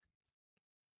silly.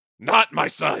 Not my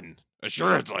son,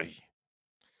 assuredly.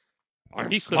 I'm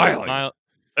Heathcliff smiling. smiled.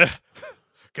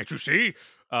 Can't you see?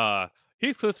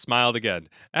 Heathcliff smiled again,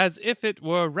 as if it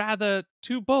were rather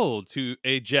too bold to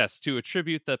a jest to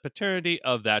attribute the paternity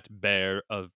of that bear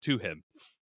to him.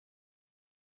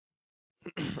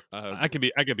 I can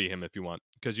be him if you want,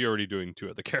 because you're already doing two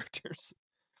other characters.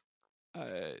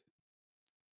 I'm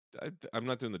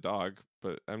not doing the dog,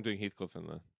 but I'm doing Heathcliff in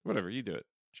the whatever. You do it,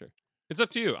 sure. It's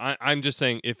up to you. I'm just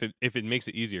saying if it makes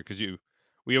it easier, because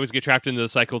we always get trapped into the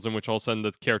cycles in which all of a sudden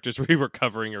the characters we were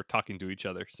covering are talking to each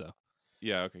other. So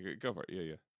Yeah, okay, go for it.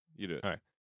 Yeah, you do it. all right.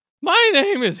 My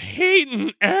name is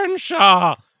Heaton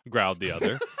Earnshaw, growled the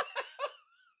other.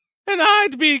 And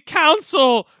I'd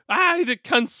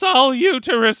console you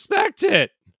to respect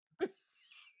it.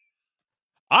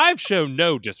 I've shown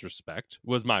no disrespect,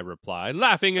 was my reply,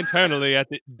 laughing internally at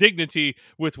the dignity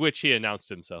with which he announced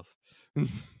himself.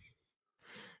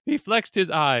 He flexed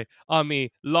his eye on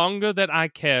me longer than I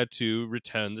cared to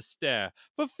return the stare,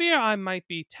 for fear I might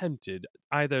be tempted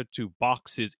either to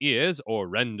box his ears or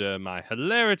render my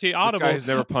hilarity audible. This guy has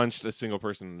never punched a single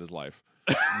person in his life.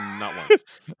 Not once.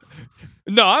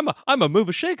 No, I'm a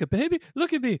mover shaker, baby.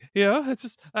 Look at me. It's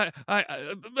just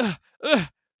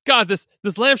God, this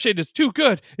lampshade is too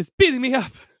good. It's beating me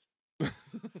up.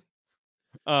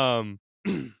 I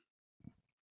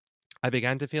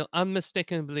began to feel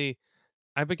unmistakably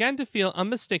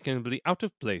out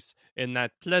of place in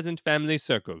that pleasant family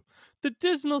circle. The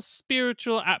dismal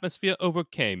spiritual atmosphere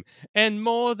overcame and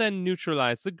more than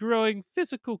neutralized the growing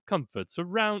physical comforts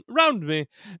around me,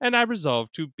 and I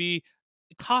resolved to be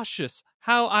cautious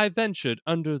how I ventured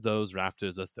under those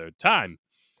rafters a third time.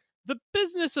 The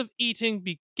business of eating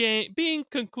being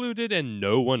concluded and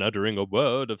no one uttering a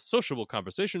word of sociable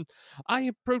conversation, I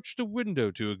approached a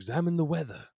window to examine the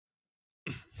weather.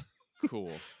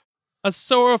 Cool. A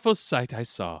sorrowful sight I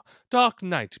saw, dark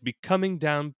night be coming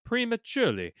down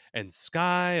prematurely, and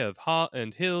sky of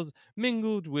and hills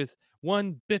mingled with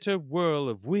one bitter whirl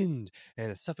of wind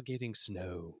and a suffocating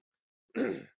snow.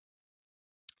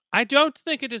 I don't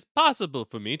think it is possible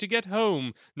for me to get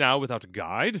home now without a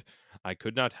guide, I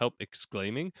could not help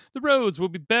exclaiming. The roads will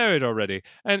be buried already,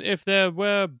 and if they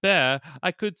were bare,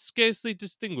 I could scarcely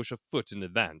distinguish a foot in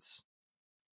advance.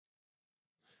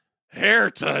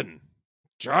 Hareton,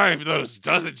 drive those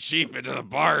dozen sheep into the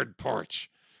barn porch.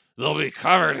 They'll be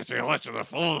covered as they let to the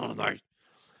full of the night,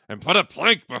 and put a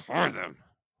plank before them,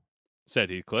 said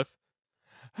Heathcliff.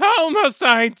 How must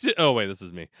I do? Oh, wait, this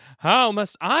is me. How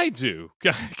must I do?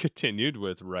 I continued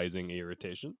with rising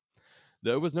irritation.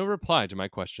 There was no reply to my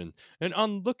question, and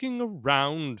on looking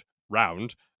round,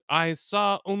 I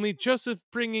saw only Joseph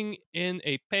bringing in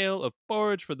a pail of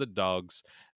porridge for the dogs.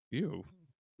 Ew.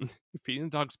 You're feeding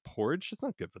dogs porridge? That's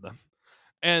not good for them.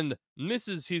 And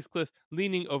Mrs. Heathcliff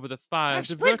leaning over the fire. I've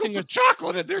sprinkled some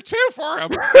chocolate in there too for him.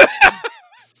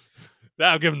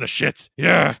 That'll give him the shits.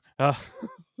 Yeah.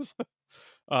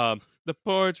 The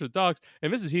porridge for dogs,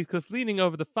 and Mrs. Heathcliff leaning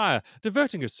over the fire,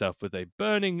 diverting herself with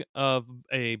burning a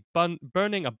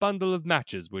bundle of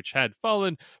matches which had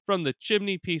fallen from the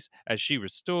chimney piece as she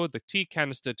restored the tea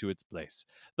canister to its place.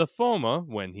 The former,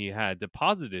 when he had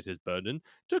deposited his burden,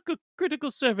 took a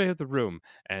critical survey of the room,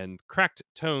 and cracked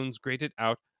tones grated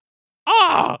out,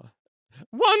 "Ah!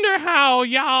 Wonder how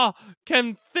y'all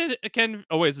can fit."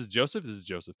 Oh wait, this is Joseph. No,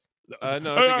 I think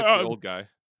it's the old guy.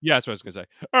 Yeah, that's what I was gonna say.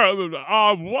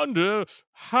 I wonder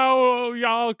how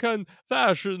y'all can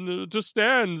fashion to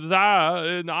stand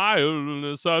there in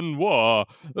idleness and war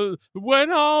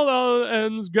when all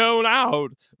ends going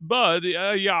out. But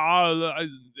y'all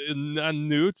and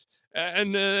Newt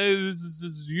and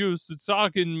is used to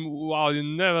talking while you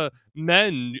never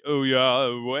mend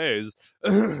your ways.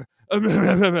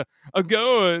 Going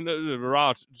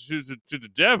rot to the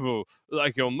devil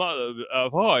like your mother,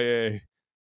 boy.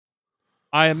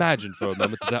 I imagined for a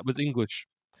moment that was English.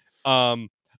 Um,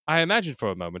 I imagined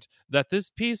for a moment that this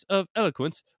piece of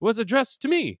eloquence was addressed to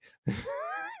me,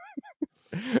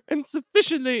 and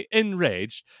sufficiently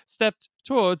enraged, stepped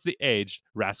towards the aged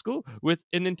rascal with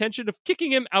an intention of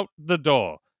kicking him out the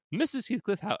door. Mrs.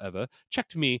 Heathcliff, however,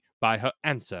 checked me by her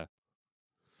answer.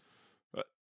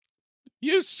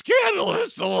 You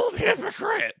scandalous old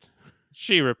hypocrite!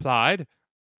 She replied,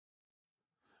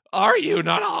 Are you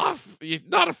not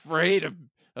afraid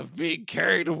of being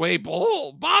carried away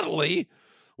bodily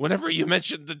whenever you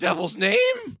mention the devil's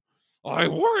name? I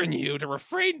warn you to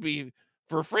refrain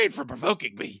from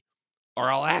provoking me, or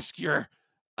I'll ask your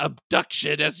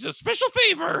abduction as a special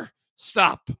favor.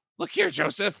 Stop. Look here,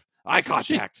 Joseph. Eye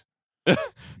contact.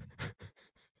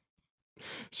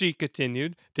 she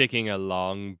continued, taking a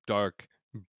long, dark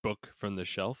book from the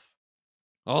shelf.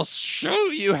 I'll show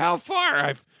you how far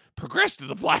I've progressed in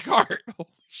the black art. Holy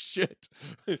shit.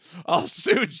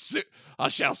 I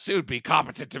shall soon be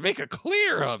competent to make a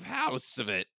clear of house of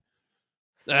it.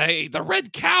 The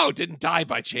red cow didn't die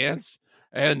by chance,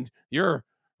 and your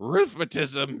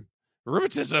rheumatism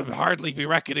hardly be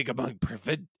reckoning among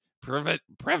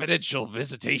providential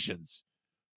visitations.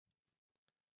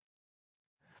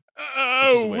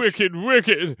 Oh, wicked,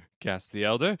 wicked, gasped the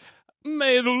elder.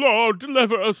 May the Lord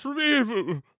deliver us from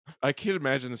evil. I can't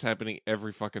imagine this happening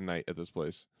every fucking night at this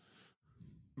place.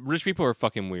 Rich people are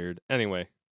fucking weird. Anyway.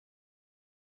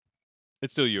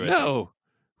 It's still you. No.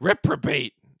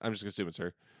 Reprobate. I'm just going to assume it's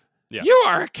her. Yeah. You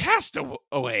are a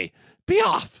castaway. Be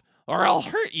off, or I'll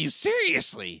hurt you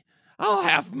seriously. I'll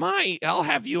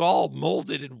have you all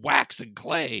molded in wax and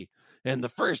clay, and the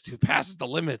first who passes the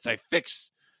limits I fix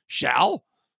shall.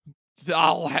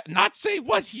 I'll not say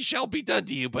what he shall be done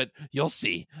to you, but you'll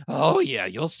see. Oh yeah,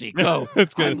 you'll see. Go.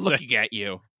 I'm looking at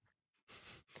you.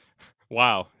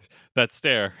 Wow, that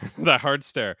stare, that hard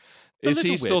stare. Is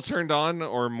he still turned on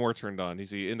or more turned on? Is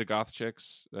he into goth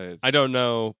chicks? I don't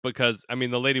know, because I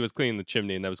mean the lady was cleaning the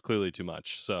chimney and that was clearly too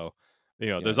much. So,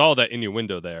 there's all that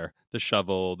innuendo there. The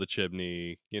shovel, the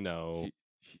chimney,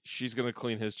 she's gonna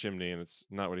clean his chimney and it's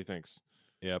not what he thinks.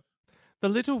 Yep. The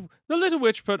little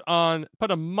witch put a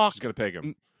mock. She's gonna peg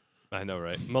him. I know,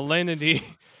 right? Malignity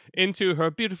into her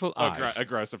beautiful eyes.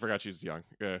 Gross! I forgot she's young.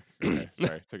 Okay,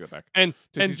 sorry, take that back. And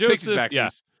Joseph, takes his back.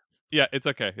 Yeah, it's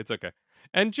okay.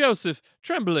 And Joseph,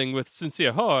 trembling with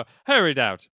sincere horror, hurried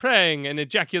out, praying and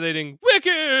ejaculating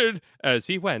 "Wicked!" as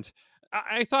he went.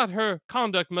 I thought her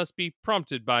conduct must be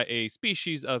prompted by a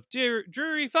species of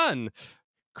dreary fun.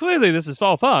 Clearly, this is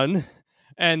all fun.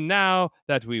 And now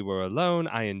that we were alone,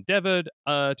 I endeavored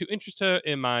to interest her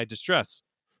in my distress.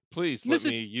 Please let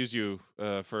me use you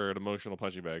for an emotional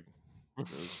punching bag.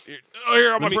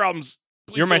 Here are my problems.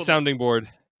 Please you're my sounding board.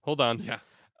 Hold on. Yeah.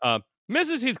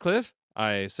 Mrs. Heathcliff,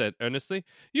 I said earnestly,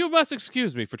 you must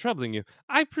excuse me for troubling you.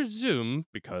 I presume,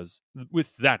 because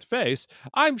with that face,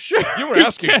 I'm sure you were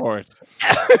asking for it.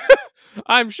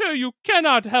 I'm sure you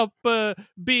cannot help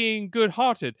being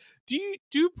good-hearted. Do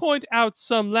you point out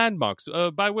some landmarks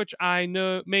by which I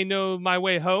may know my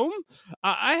way home?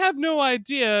 I have no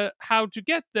idea how to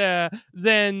get there.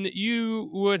 Then you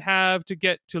would have to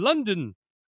get to London.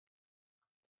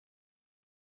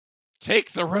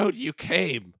 Take the road you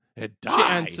came and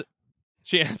die.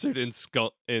 She answered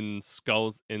ensconcing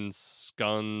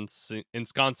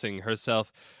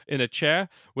herself in a chair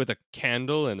with a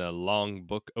candle and a long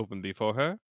book open before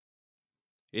her.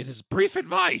 It is brief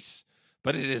advice,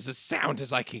 but it is as sound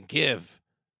as I can give.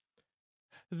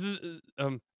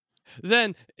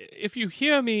 Then, if you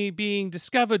hear me being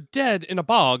discovered dead in a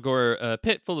bog or a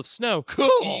pit full of snow,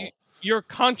 cool. Your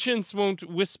conscience won't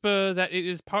whisper that it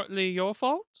is partly your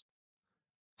fault?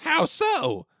 How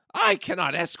so? I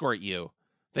cannot escort you.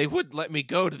 They wouldn't let me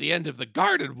go to the end of the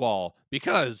garden wall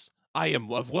because I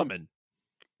am of woman.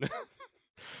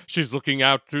 She's looking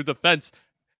out through the fence.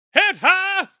 Hit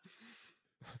her!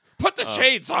 Put the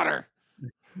shades on her.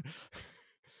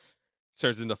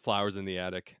 Turns into flowers in the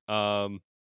attic.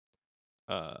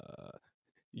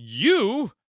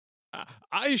 You?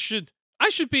 I should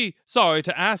be sorry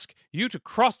to ask you to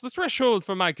cross the threshold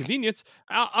for my convenience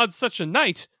on such a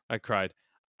night, I cried.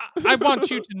 I want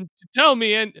you to tell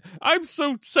me, and I'm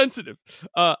so sensitive.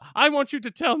 I want you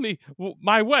to tell me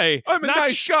my way, I'm a not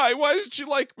nice guy. Why doesn't she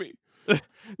like me?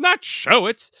 not show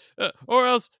it, or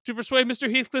else to persuade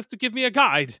Mr. Heathcliff to give me a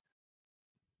guide.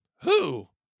 Who?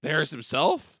 There's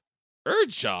himself,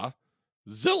 Erdshaw,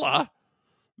 Zilla,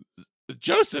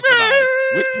 Joseph, and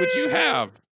I. Which would you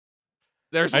have?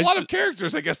 There's a lot of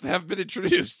characters, I guess, that haven't been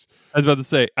introduced. I was about to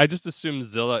say, I just assume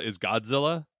Zilla is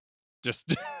Godzilla.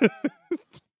 Just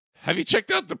Have you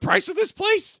checked out the price of this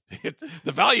place?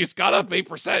 The value's got up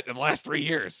 8% in the last 3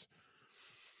 years.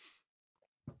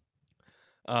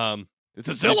 It's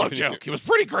a Zillow joke. It was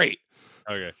pretty great.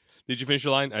 Okay. Did you finish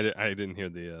your line? I didn't hear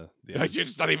the You're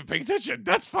just not even paying attention.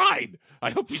 That's fine.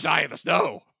 I hope you die in the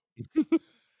snow.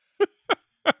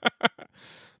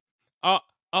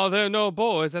 Are there no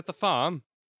boys at the farm?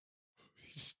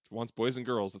 He just wants boys and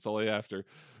girls. That's all he after.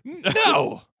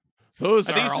 No. Those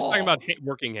I think he's are just all. talking about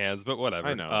working hands, but whatever.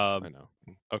 I know. I know.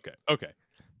 Okay.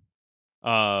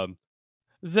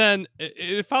 Then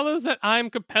it follows that I'm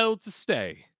compelled to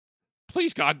stay.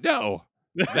 Please, God, no.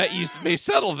 That you may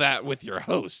settle that with your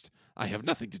host. I have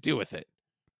nothing to do with it.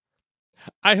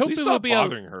 I hope Please it stop will be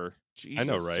bothering her. Jesus. I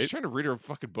know, right? She's trying to read her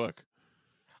fucking book.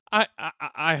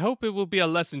 I hope it will be a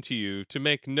lesson to you to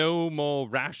make no more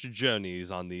rash journeys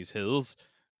on these hills.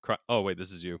 Oh wait,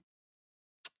 this is you.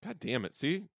 God damn it!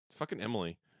 See, fucking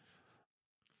Emily.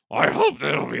 I hope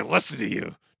that it'll be a lesson to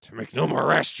you to make no more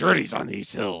rash journeys on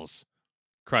these hills,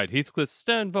 cried Heathcliff's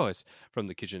stern voice from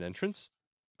the kitchen entrance.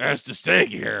 As to staying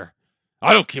here,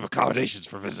 I don't keep accommodations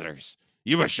for visitors.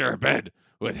 You must share a bed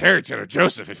with Harrington or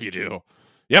Joseph if you do.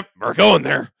 Yep, we're going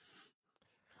there.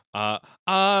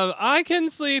 I can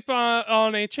sleep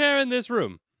on a chair in this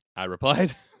room, I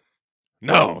replied.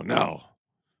 No.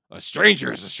 A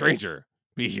stranger is a stranger,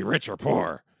 be he rich or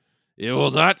poor. It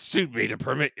will not suit me to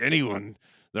permit anyone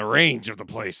the range of the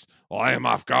place while I am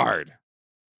off guard.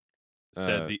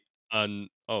 Said the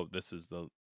Oh, this is the.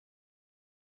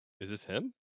 Is this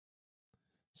him?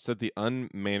 Said the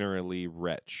unmannerly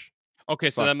wretch. Okay,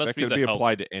 so that must could be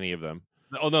applied to any of them.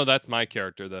 Oh no, that's my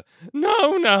character. The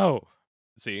no.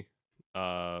 See,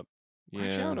 actually,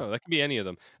 I don't know. That could be any of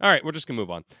them. All right, we're just gonna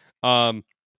move on.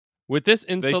 With this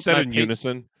insult, they said in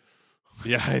unison.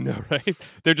 Yeah, I know, right?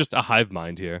 They're just a hive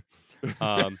mind here.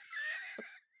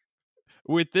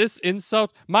 With this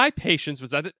insult, my patience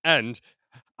was at an end.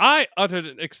 I uttered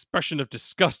an expression of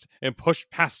disgust and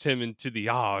pushed past him into the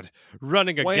yard,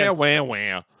 running against.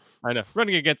 Wah. I know,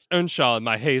 running against Earnshaw in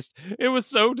my haste. It was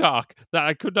so dark that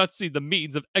I could not see the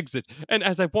means of exit, and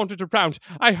as I wandered around,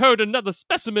 I heard another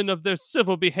specimen of their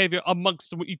civil behavior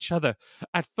amongst each other.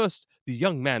 At first, the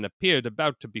young man appeared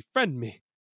about to befriend me.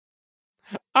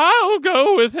 I'll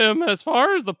go with him as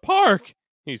far as the park,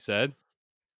 he said.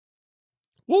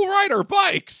 We'll ride our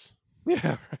bikes.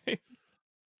 Yeah, right.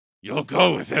 You'll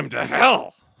go with him to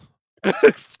hell,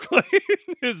 exclaimed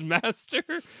his master,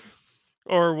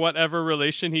 or whatever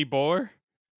relation he bore.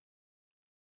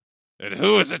 And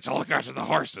who is it to look after the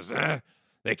horses, eh?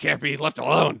 They can't be left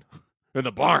alone in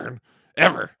the barn,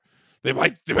 ever. They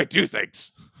might do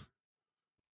things.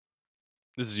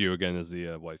 This is you again as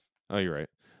the wife. Oh, you're right.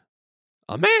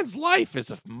 A man's life is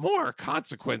of more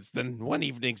consequence than one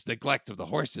evening's neglect of the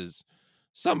horses.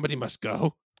 Somebody must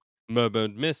go,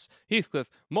 murmured Miss Heathcliff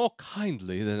more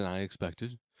kindly than I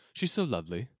expected. She's so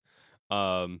lovely.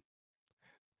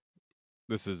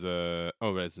 This is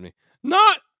this is me.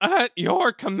 Not at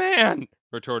your command,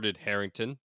 retorted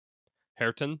Hareton.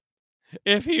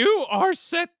 If you are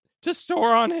set to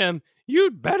store on him,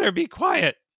 you'd better be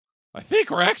quiet. I think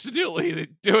we're accidentally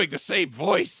doing the same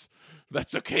voice.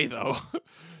 That's okay though.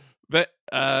 But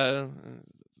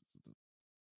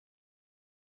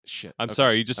shit. I'm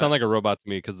sorry, you just sound like a robot to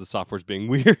me because the software's being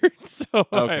weird. So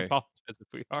I apologize if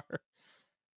we are.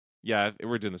 Yeah,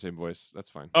 we're doing the same voice.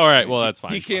 That's fine. All right, well, that's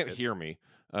fine. He can't hear me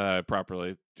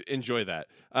properly. Enjoy that.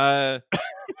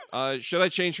 Should I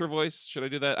change her voice? Should I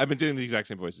do that? I've been doing the exact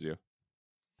same voice as you.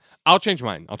 I'll change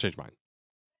mine.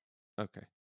 Okay.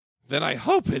 Then I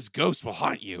hope his ghost will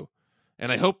haunt you.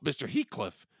 And I hope Mr.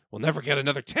 Heathcliff will never get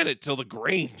another tenant till the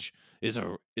Grange is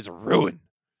a ruin.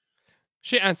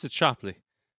 She answered sharply.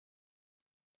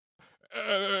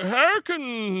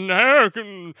 Hearken,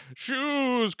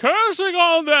 shoes cursing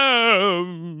on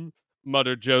them,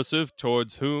 muttered Joseph,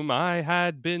 towards whom I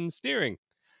had been steering.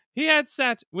 He had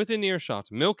sat within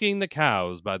earshot, milking the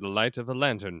cows by the light of a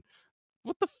lantern.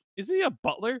 What the is he a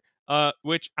butler?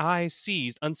 Which I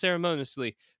seized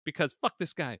unceremoniously, because fuck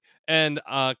this guy, and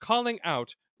calling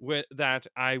out that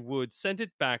I would send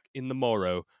it back in the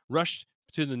morrow, rushed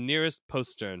to the nearest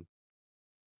postern.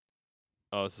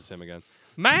 Oh, this is him again.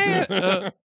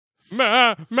 Man,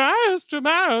 Master,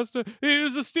 master,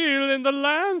 here's a stealing the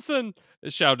lantern,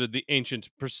 shouted the ancient,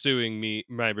 pursuing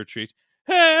my retreat.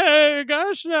 Hey,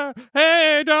 Gushner!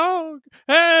 Hey, dog!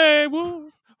 Hey,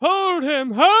 wolf! Hold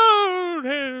him! Hold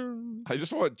him! I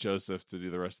just want Joseph to do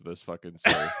the rest of this fucking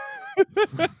story.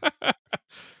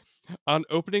 On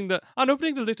opening the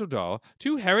little door,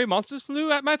 two hairy monsters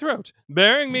flew at my throat,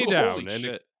 bearing me Holy down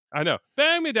shit. I know,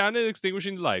 bearing me down and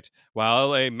extinguishing the light,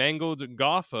 while a mangled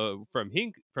goffer from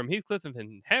Heathcliff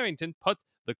and Harrington put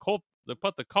the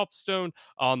copstone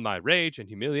on my rage and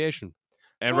humiliation.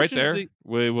 And right there,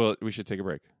 Fortunately, we should take a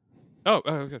break.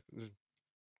 okay.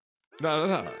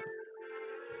 No.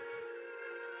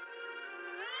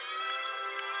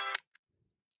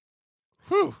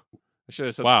 Whew. I should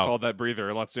have Wow. called that breather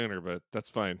a lot sooner, but that's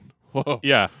fine. Whoa.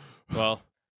 Yeah. Well,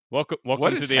 welcome What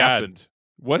to has the ad. happened?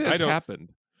 What has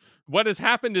happened? What has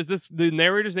happened is the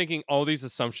narrator's making all these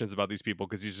assumptions about these people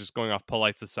because he's just going off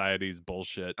polite society's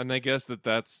bullshit. And I guess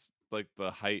that's like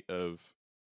the height of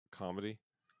comedy.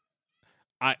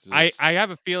 I have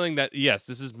a feeling that yes,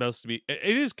 this is supposed to be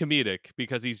it is comedic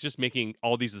because he's just making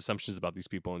all these assumptions about these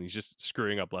people and he's just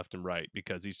screwing up left and right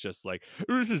because he's just like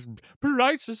this is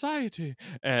polite society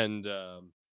and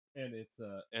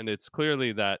it's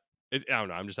clearly that I don't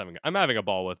know. I'm having a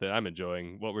ball with it. I'm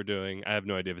enjoying what we're doing. I have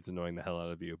no idea if it's annoying the hell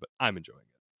out of you, but I'm enjoying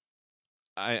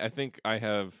it. I think I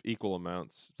have equal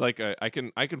amounts. Like I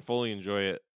can fully enjoy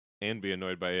it and be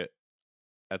annoyed by it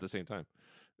at the same time.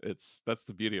 That's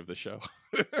the beauty of the show.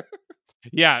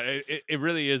 Yeah, it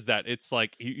really is that. It's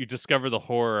like you discover the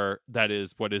horror that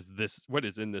is what is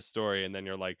in this story, and then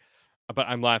you're like, but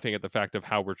I'm laughing at the fact of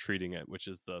how we're treating it, which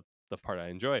is the part I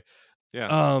enjoy.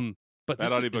 Yeah. But That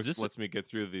this audiobook this lets me get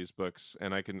through these books,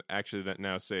 and I can actually that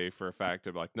now say for a fact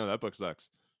of like, no, that book sucks.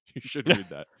 You should read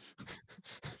that.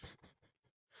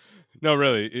 No,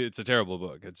 really, it's a terrible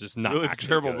book. It's just not. Really, it's a actually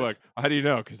terrible good. book. How do you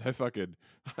know? Because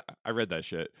I read that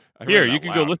shit. I Here, read it you out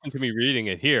can go loud. listen to me reading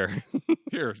it here.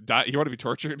 Here, you want to be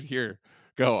tortured? Here,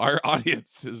 go. Our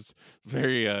audience is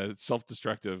very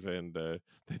self-destructive, and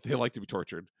they like to be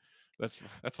tortured. That's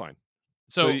fine.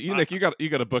 So you, Nick, you got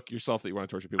a book yourself that you want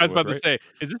to torture people I was with, about to right? say,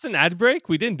 is this an ad break?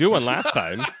 We didn't do one last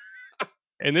time.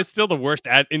 And it's still the worst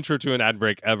intro to an ad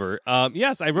break ever.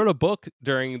 Yes, I wrote a book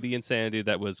during the insanity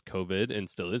that was COVID and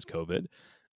still is COVID.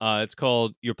 It's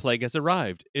called Your Plague Has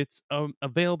Arrived. It's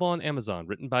available on Amazon,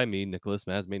 written by me, Nicholas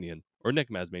Masmanian, or Nick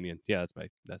Masmanian. Yeah,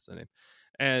 that's the name.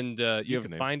 And you have a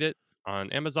can name. find it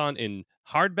on Amazon in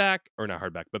hardback, or not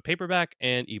hardback, but paperback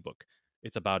and ebook.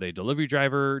 It's about a delivery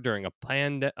driver during a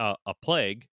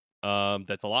plague.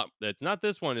 That's a lot. It's not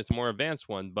this one. It's a more advanced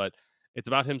one, but it's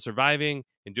about him surviving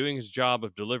and doing his job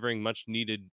of delivering much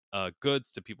needed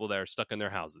goods to people that are stuck in their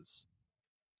houses.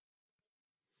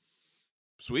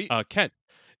 Sweet. Kent,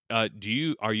 are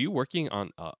you working on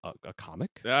a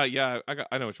comic? Yeah,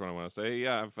 I know which one I want to say.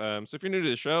 Yeah, so if you're new to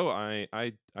the show, I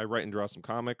write and draw some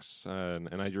comics,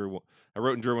 and I wrote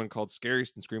and drew one called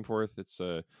Scariest and Screamforth. It's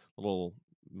a little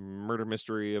murder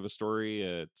mystery of a story.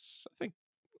 It's I think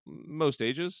most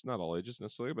ages, not all ages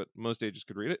necessarily, but most ages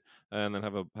could read it and then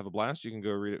have a blast. You can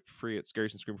go read it for free at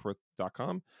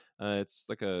scariestandscreamforth.com. It's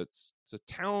like it's a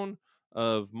town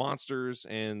of monsters,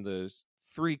 and the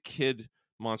three kid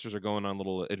monsters are going on a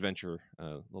little adventure,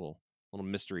 little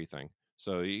mystery thing.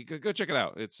 So you go check it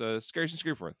out. It's Scariest and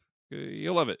Screamforth.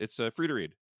 You'll love it. It's free to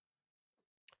read.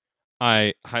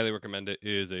 I highly recommend it.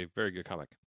 It is a very good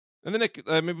comic. And then Nick,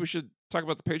 maybe we should talk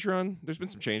about the Patreon. There's been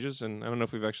some changes, and I don't know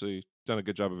if we've actually done a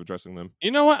good job of addressing them.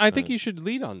 You know what? I think you should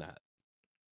lead on that.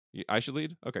 I should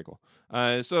lead? Okay, cool.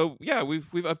 So yeah, we've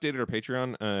updated our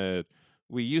Patreon.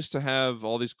 We used to have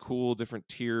all these cool different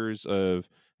tiers of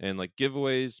and like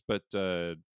giveaways, but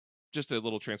just a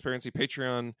little transparency.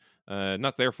 Patreon,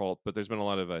 not their fault, but there's been a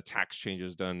lot of tax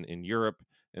changes done in Europe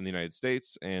and the United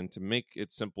States, and to make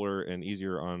it simpler and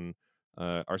easier on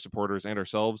our supporters and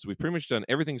ourselves, we've pretty much done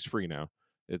everything's free now.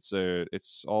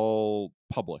 It's all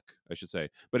public, I should say.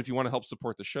 But if you want to help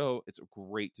support the show, it's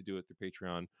great to do it through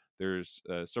Patreon. There's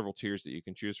several tiers that you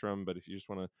can choose from, but if you just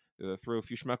want to throw a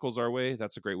few schmeckles our way,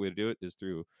 that's a great way to do it, is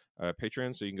through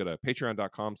Patreon. So you can go to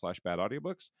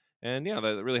patreon.com/badaudiobooks. And yeah,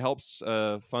 that really helps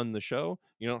fund the show.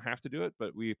 You don't have to do it,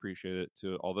 but we appreciate it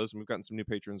to all those. And we've gotten some new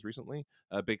patrons recently.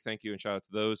 A big thank you and shout out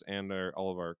to those and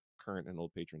all of our current and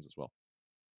old patrons as well.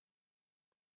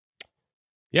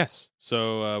 Yes.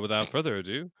 So without further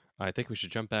ado, I think we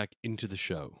should jump back into the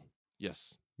show.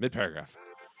 Yes. Mid-paragraph.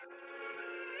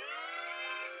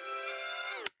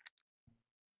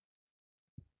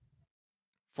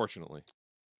 Fortunately.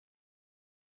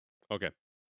 Okay.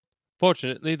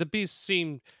 Fortunately, the beasts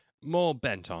seemed more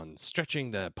bent on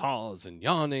stretching their paws and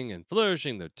yawning and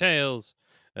flourishing their tails.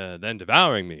 then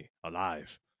devouring me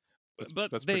alive.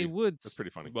 But That's they pretty would that's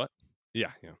pretty funny. what?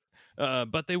 Yeah, yeah.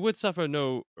 But they would suffer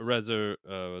no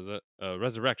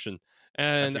resurrection, After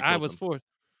and you I killed was them. forced.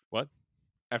 What?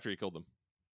 After you killed them.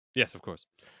 Yes, of course.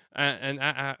 And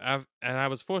I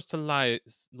was forced to lie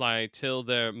till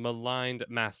their maligned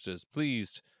masters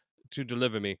pleased to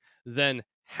deliver me. Then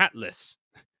hatless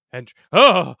and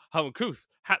how uncouth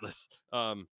hatless.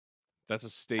 That's a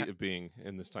state of being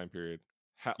in this time period.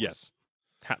 Hatless. Yes,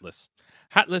 hatless.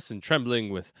 Hatless and trembling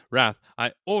with wrath,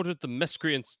 I ordered the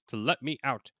miscreants to let me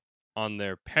out, on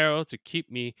their peril to keep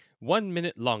me 1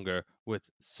 minute longer, with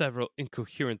several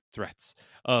incoherent threats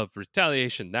of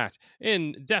retaliation that,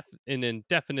 in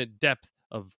indefinite depth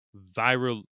of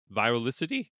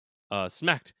viralicity,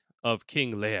 smacked of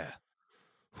King Lear.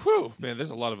 Whew, man, there's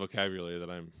a lot of vocabulary that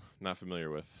I'm not familiar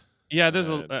with. Yeah,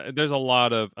 Uh, there's a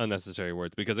lot of unnecessary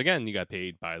words because again, you got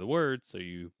paid by the word, so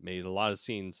you made a lot of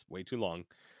scenes way too long.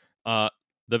 Uh,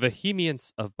 the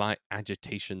vehemence of my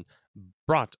agitation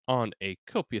brought on a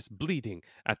copious bleeding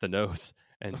at the nose,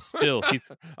 and still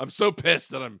I'm so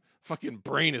pissed that I'm fucking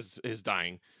brain is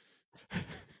dying.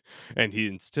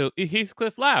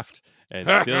 Heathcliff laughed, and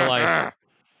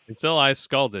still I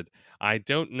scalded. I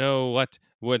don't know what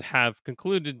would have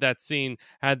concluded that scene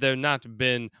had there not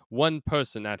been one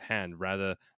person at hand,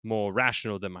 rather more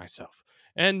rational than myself,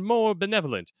 and more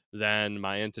benevolent than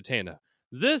my entertainer.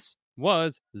 This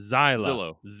was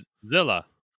Zillow. Zilla,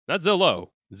 not Zillow,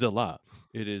 Zilla.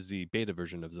 It is the beta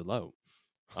version of Zillow.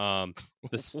 Um,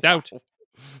 the stout, Wow.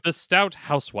 the stout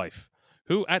housewife,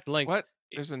 who at length, What?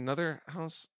 There's another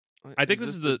house. What, I think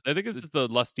is this this is I think this the is the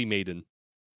lusty maiden.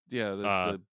 yeah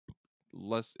Uh, the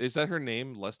lust is that her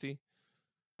name Lusty?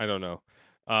 I don't know.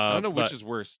 I don't know which But is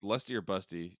worse, Lusty or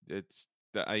Busty. It's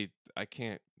that I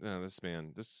can't. This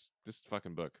man, this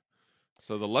fucking book.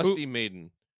 So the who Lusty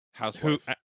Maiden, who housewife,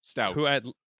 who stout. had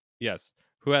yes,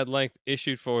 who at length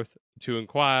issued forth to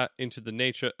inquire into the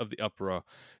nature of the uproar.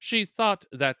 She thought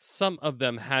that some of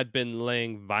them had been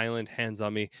laying violent hands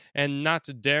on me, and not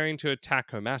daring to attack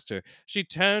her master, she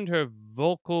turned her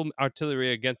vocal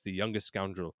artillery against the youngest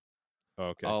scoundrel.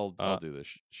 Okay. I'll do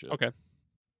this shit. Okay.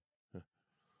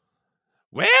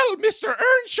 Well, Mister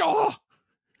Earnshaw,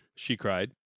 She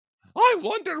cried. I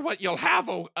wonder what you'll have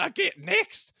get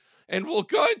next, and we'll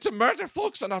go into murder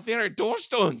folks on our very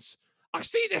doorstones. I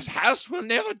see this house will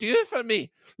never do for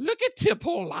me. Look at Tip,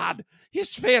 poor lad.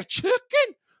 He's fair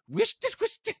chucking. Wisht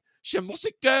it. She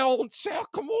mustn't go on, sir.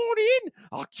 Come on in.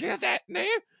 I'll cure that now.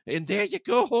 And there you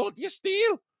go. Hold your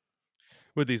steel.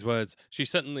 With these words, she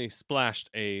suddenly splashed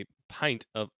a pint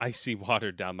of icy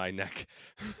water down my neck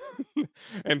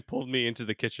and pulled me into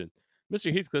the kitchen.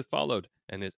 Mr. Heathcliff followed,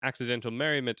 and his accidental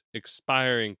merriment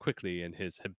expiring quickly in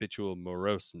his habitual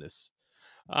moroseness.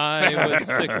 I was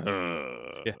sick.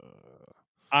 Yeah,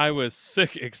 I was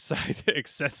sick, excited,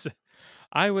 excessive.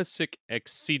 I was sick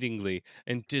exceedingly,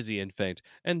 and dizzy and faint,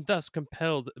 and thus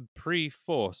compelled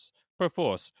perforce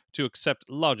to accept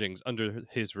lodgings under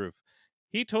his roof.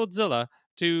 He told Zillah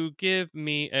to give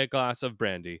me a glass of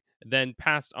brandy, then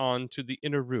passed on to the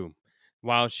inner room,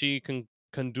 while she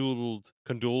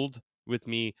condoled with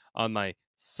me on my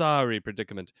sorry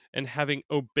predicament, and having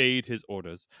obeyed his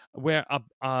orders,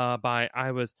 whereby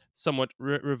I was somewhat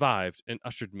revived, and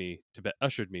ushered me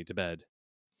to bed.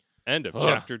 End of Ugh.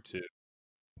 chapter 2.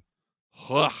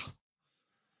 Ugh.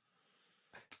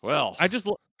 Well,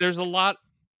 There's a lot.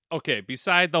 Okay,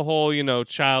 beside the whole,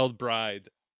 child bride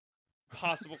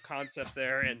possible concept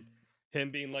there, and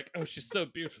him being like, oh, she's so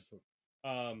beautiful,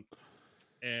 and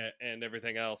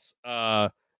everything else. I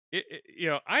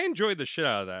enjoyed the shit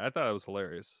out of that. I thought it was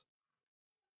hilarious.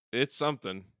 it's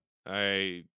something.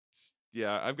 I've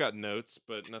got notes,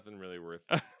 but nothing really worth.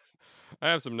 I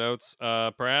have some notes.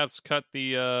 Perhaps cut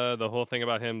the whole thing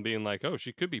about him being like, oh,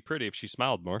 she could be pretty if she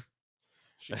smiled more.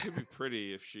 She could be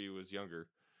pretty if she was younger.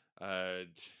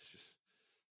 Just,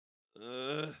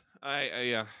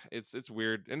 yeah, it's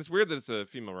weird, and it's weird that it's a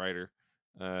female writer.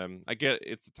 I get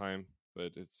it's the time,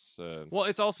 but it's Well,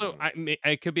 it's also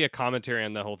it could be a commentary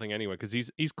on the whole thing anyway, because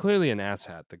he's clearly an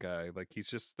asshat. The guy, like, he's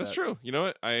just that's true. You know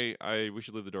what? We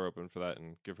should leave the door open for that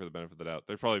and give her the benefit of the doubt.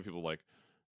 There's probably people like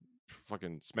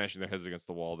fucking smashing their heads against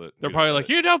the wall that They're we don't probably get like,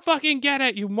 it. you don't fucking get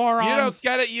it, you morons. You don't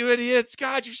get it, you idiots.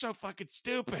 God, you're so fucking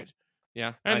stupid.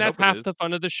 Yeah, And I that's hope it half is. the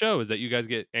fun of the show, is that you guys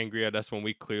get angry at us when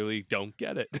we clearly don't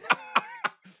get it.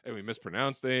 And we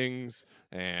mispronounce things,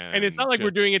 And it's not like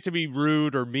we're doing it to be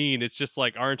rude or mean. It's just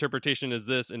like our interpretation is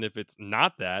this, and if it's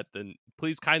not that, then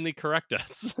please kindly correct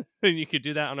us. And you could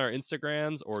do that on our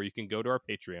Instagrams, or you can go to our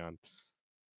Patreon.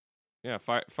 Yeah,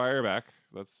 fire back.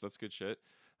 That's good shit.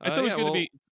 It's always yeah, good to well,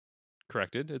 be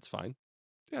corrected. It's fine.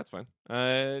 Yeah, it's fine.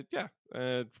 Yeah.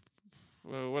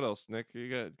 What else, Nick?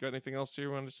 You got anything else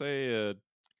you want to say? Yeah,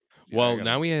 I Well, got to.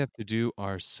 now we have to do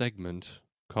our segment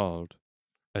called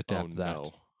Oh Adapt That.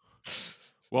 no.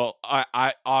 Well,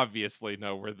 I obviously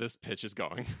know where this pitch is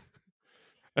going.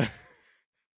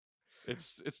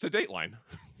 It's to Dateline.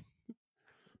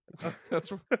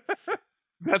 That's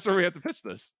that's where we have to pitch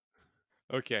this.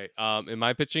 Okay. Am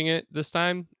I pitching it this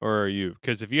time, or are you?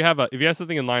 Because if you have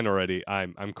something in line already,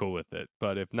 I'm cool with it.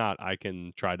 But if not, I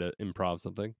can try to improv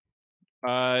something.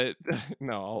 Uh,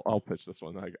 no, I'll pitch this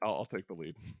one. I'll take the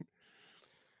lead.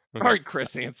 All Okay. right,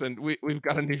 Chris Hansen, we've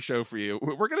got a new show for you.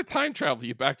 We're going to time travel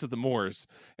you back to the moors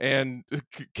and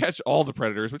catch all the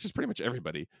predators, which is pretty much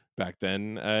everybody back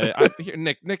then. Here,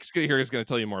 Nick's here is going to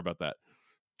tell you more about that.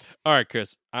 All right,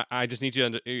 Chris. I just need you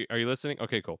to. Are you listening?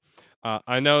 Okay, cool.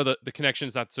 I know that the connection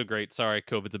is not so great. Sorry,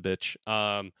 COVID's a bitch.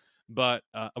 But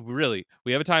really,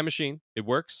 we have a time machine. It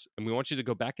works, and we want you to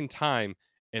go back in time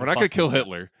We're and not going to bust kill these guys.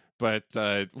 Hitler, but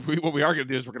what we are going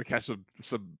to do is we're going to catch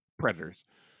some predators.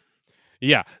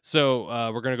 Yeah. So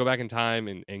we're gonna go back in time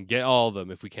and get all of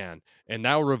them if we can, and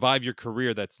that will revive your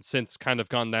career that's since kind of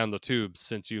gone down the tubes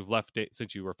since you've left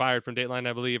since you were fired from Dateline,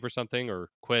 I believe, or something, or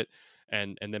quit,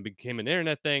 and then became an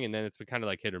internet thing, and then it's been kind of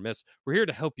like hit or miss. We're here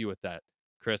to help you with that,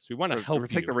 Chris. We want to We're help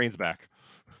take the you. reins back.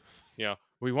 You know,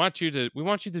 we want you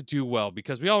to do well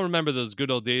because we all remember those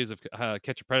good old days of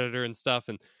Catch a Predator and stuff,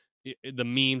 and the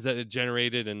memes that it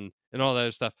generated and all that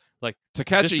other stuff. Like To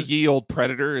catch a this is ye old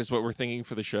predator is what we're thinking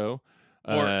for the show.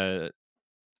 or Uh,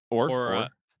 or or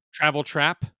Travel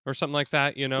Trap or something like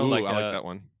that. ooh, I like that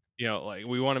one. Like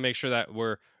we want to make sure that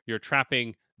you're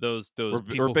trapping those We're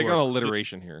people who big are on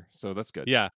alliteration here, so that's good.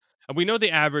 yeah. And we know the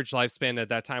average lifespan at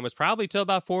that time was probably till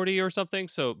about 40 or something.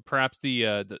 So perhaps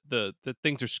the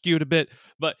things are skewed a bit.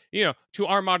 But to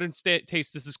our modern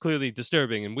taste, this is clearly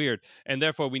disturbing and weird. And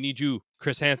therefore, we need you,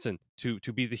 Chris Hansen, to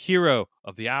be the hero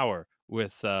of the hour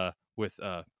with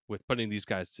putting these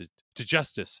guys to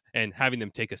justice and having them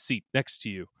take a seat next to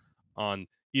you on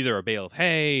either a bale of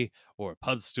hay or a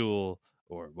pub stool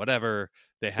or whatever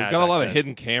they We've had got a back lot of then.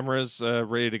 hidden cameras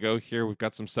ready to go here. We've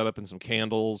got some setup and some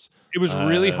candles. It was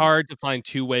really Uh, hard to find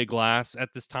two-way glass at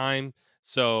this time,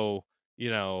 so we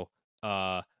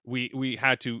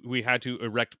had to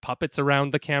erect puppets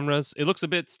around the cameras. It looks a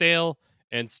bit stale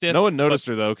and no stiff, one but noticed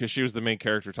her though, because she was the main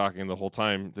character talking the whole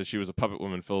time. That she was a puppet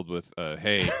woman filled with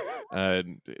hay, uh,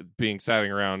 being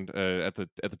sitting around at the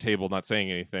table, not saying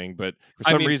anything. But for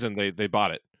I some mean, reason, they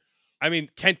bought it.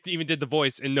 Kent even did the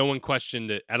voice, and no one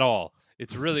questioned it at all.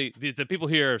 It's really the people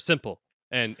here are simple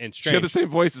and She had the strange. same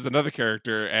voice as another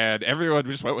character, and everyone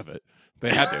just went with it. They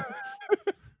had to.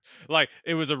 Like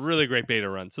it was a really great beta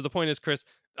run. So the point is, Chris,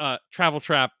 Travel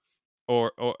Trap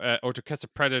or To Catch a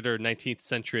Predator 19th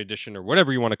Century Edition or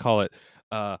whatever you want to call it.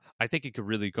 I think it could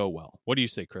really go well. What do you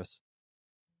say, Chris?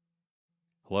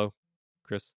 Hello,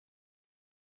 Chris.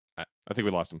 I, I think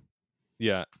we lost him.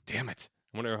 yeah. Damn it.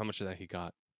 I wonder how much of that he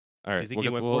got. All Do right, you think he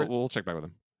went for it? we'll check back with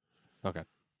him. Okay.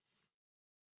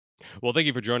 Well, thank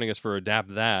you for joining us for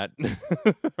Adapt That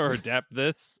or Adapt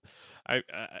This.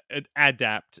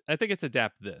 Adapt. I think it's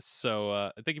Adapt This.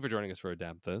 So thank you for joining us for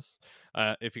Adapt This.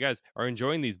 If you guys are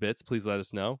enjoying these bits, please let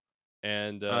us know,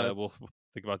 and we'll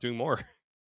think about doing more.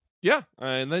 Yeah,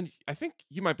 and then I think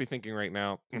you might be thinking right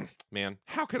now, man,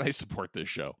 how can I support this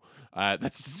show?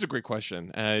 This is a great question.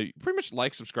 Pretty much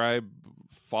like, subscribe,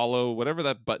 follow, whatever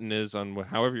that button is on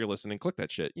however you're listening. Click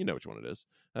that shit. You know which one it is.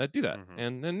 Do that.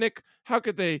 Mhm. And Nick, how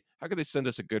could they send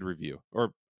us a good review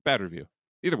or bad review?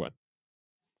 Either one.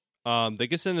 They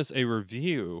can send us a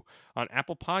review on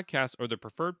Apple Podcasts or their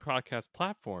preferred podcast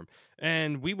platform,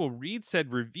 and we will read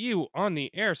said review on the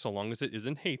air so long as it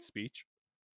isn't hate speech.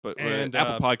 But And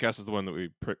Apple Podcast is the one that we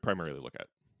primarily look at.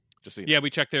 Just so you know. yeah, we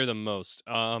check there the most.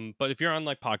 But if you're on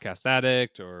like Podcast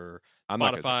Addict or I'm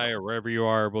not gonna check that Spotify or one. wherever you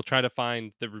are, we'll try to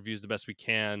find the reviews the best we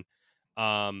can.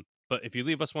 But if you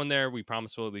leave us one there, we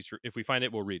promise we'll at least if we find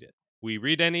it, we'll read it. We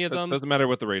read any of It them. doesn't matter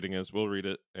what the rating is. We'll read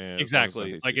it, and as long as it's not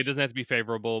Exactly. hate Like it speech. doesn't have to be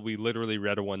favorable. We literally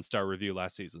read a 1-star review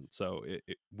last season, so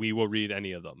we will read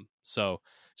any of them. So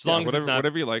as Yeah, long as it's whatever not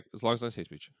whatever you like, as long as it's not hate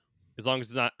speech.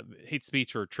 hate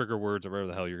speech or trigger words or whatever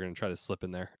the hell you're going to try to slip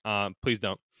in there, please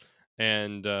don't.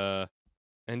 And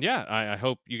yeah, I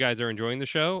hope you guys are enjoying the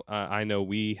show. I know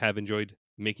we have enjoyed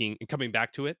making and coming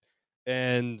back to it,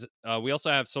 and we also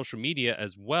have social media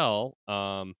as well.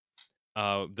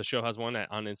 The show has one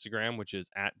on Instagram, which is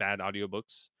at Bad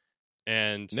Audiobooks,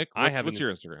 and Nick, I what's have an.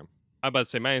 your Instagram? I'm about to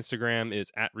say my Instagram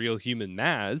is at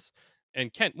RealHumanMaz,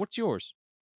 and Kent, what's yours?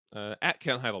 At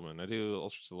Ken Heidelman. I do all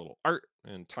sorts of little art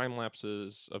and time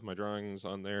lapses of my drawings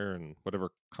on there, and whatever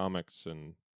comics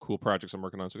and cool projects I'm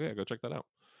working on. So yeah, go check that out.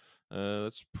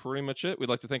 That's pretty much it. We'd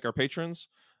like to thank our patrons.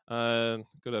 Go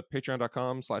to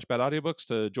patreon.com/badaudiobooks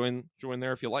to join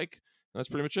there if you like. And that's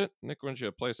pretty much it. Nick, why don't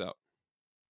you play us out?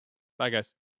 Bye,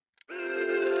 guys.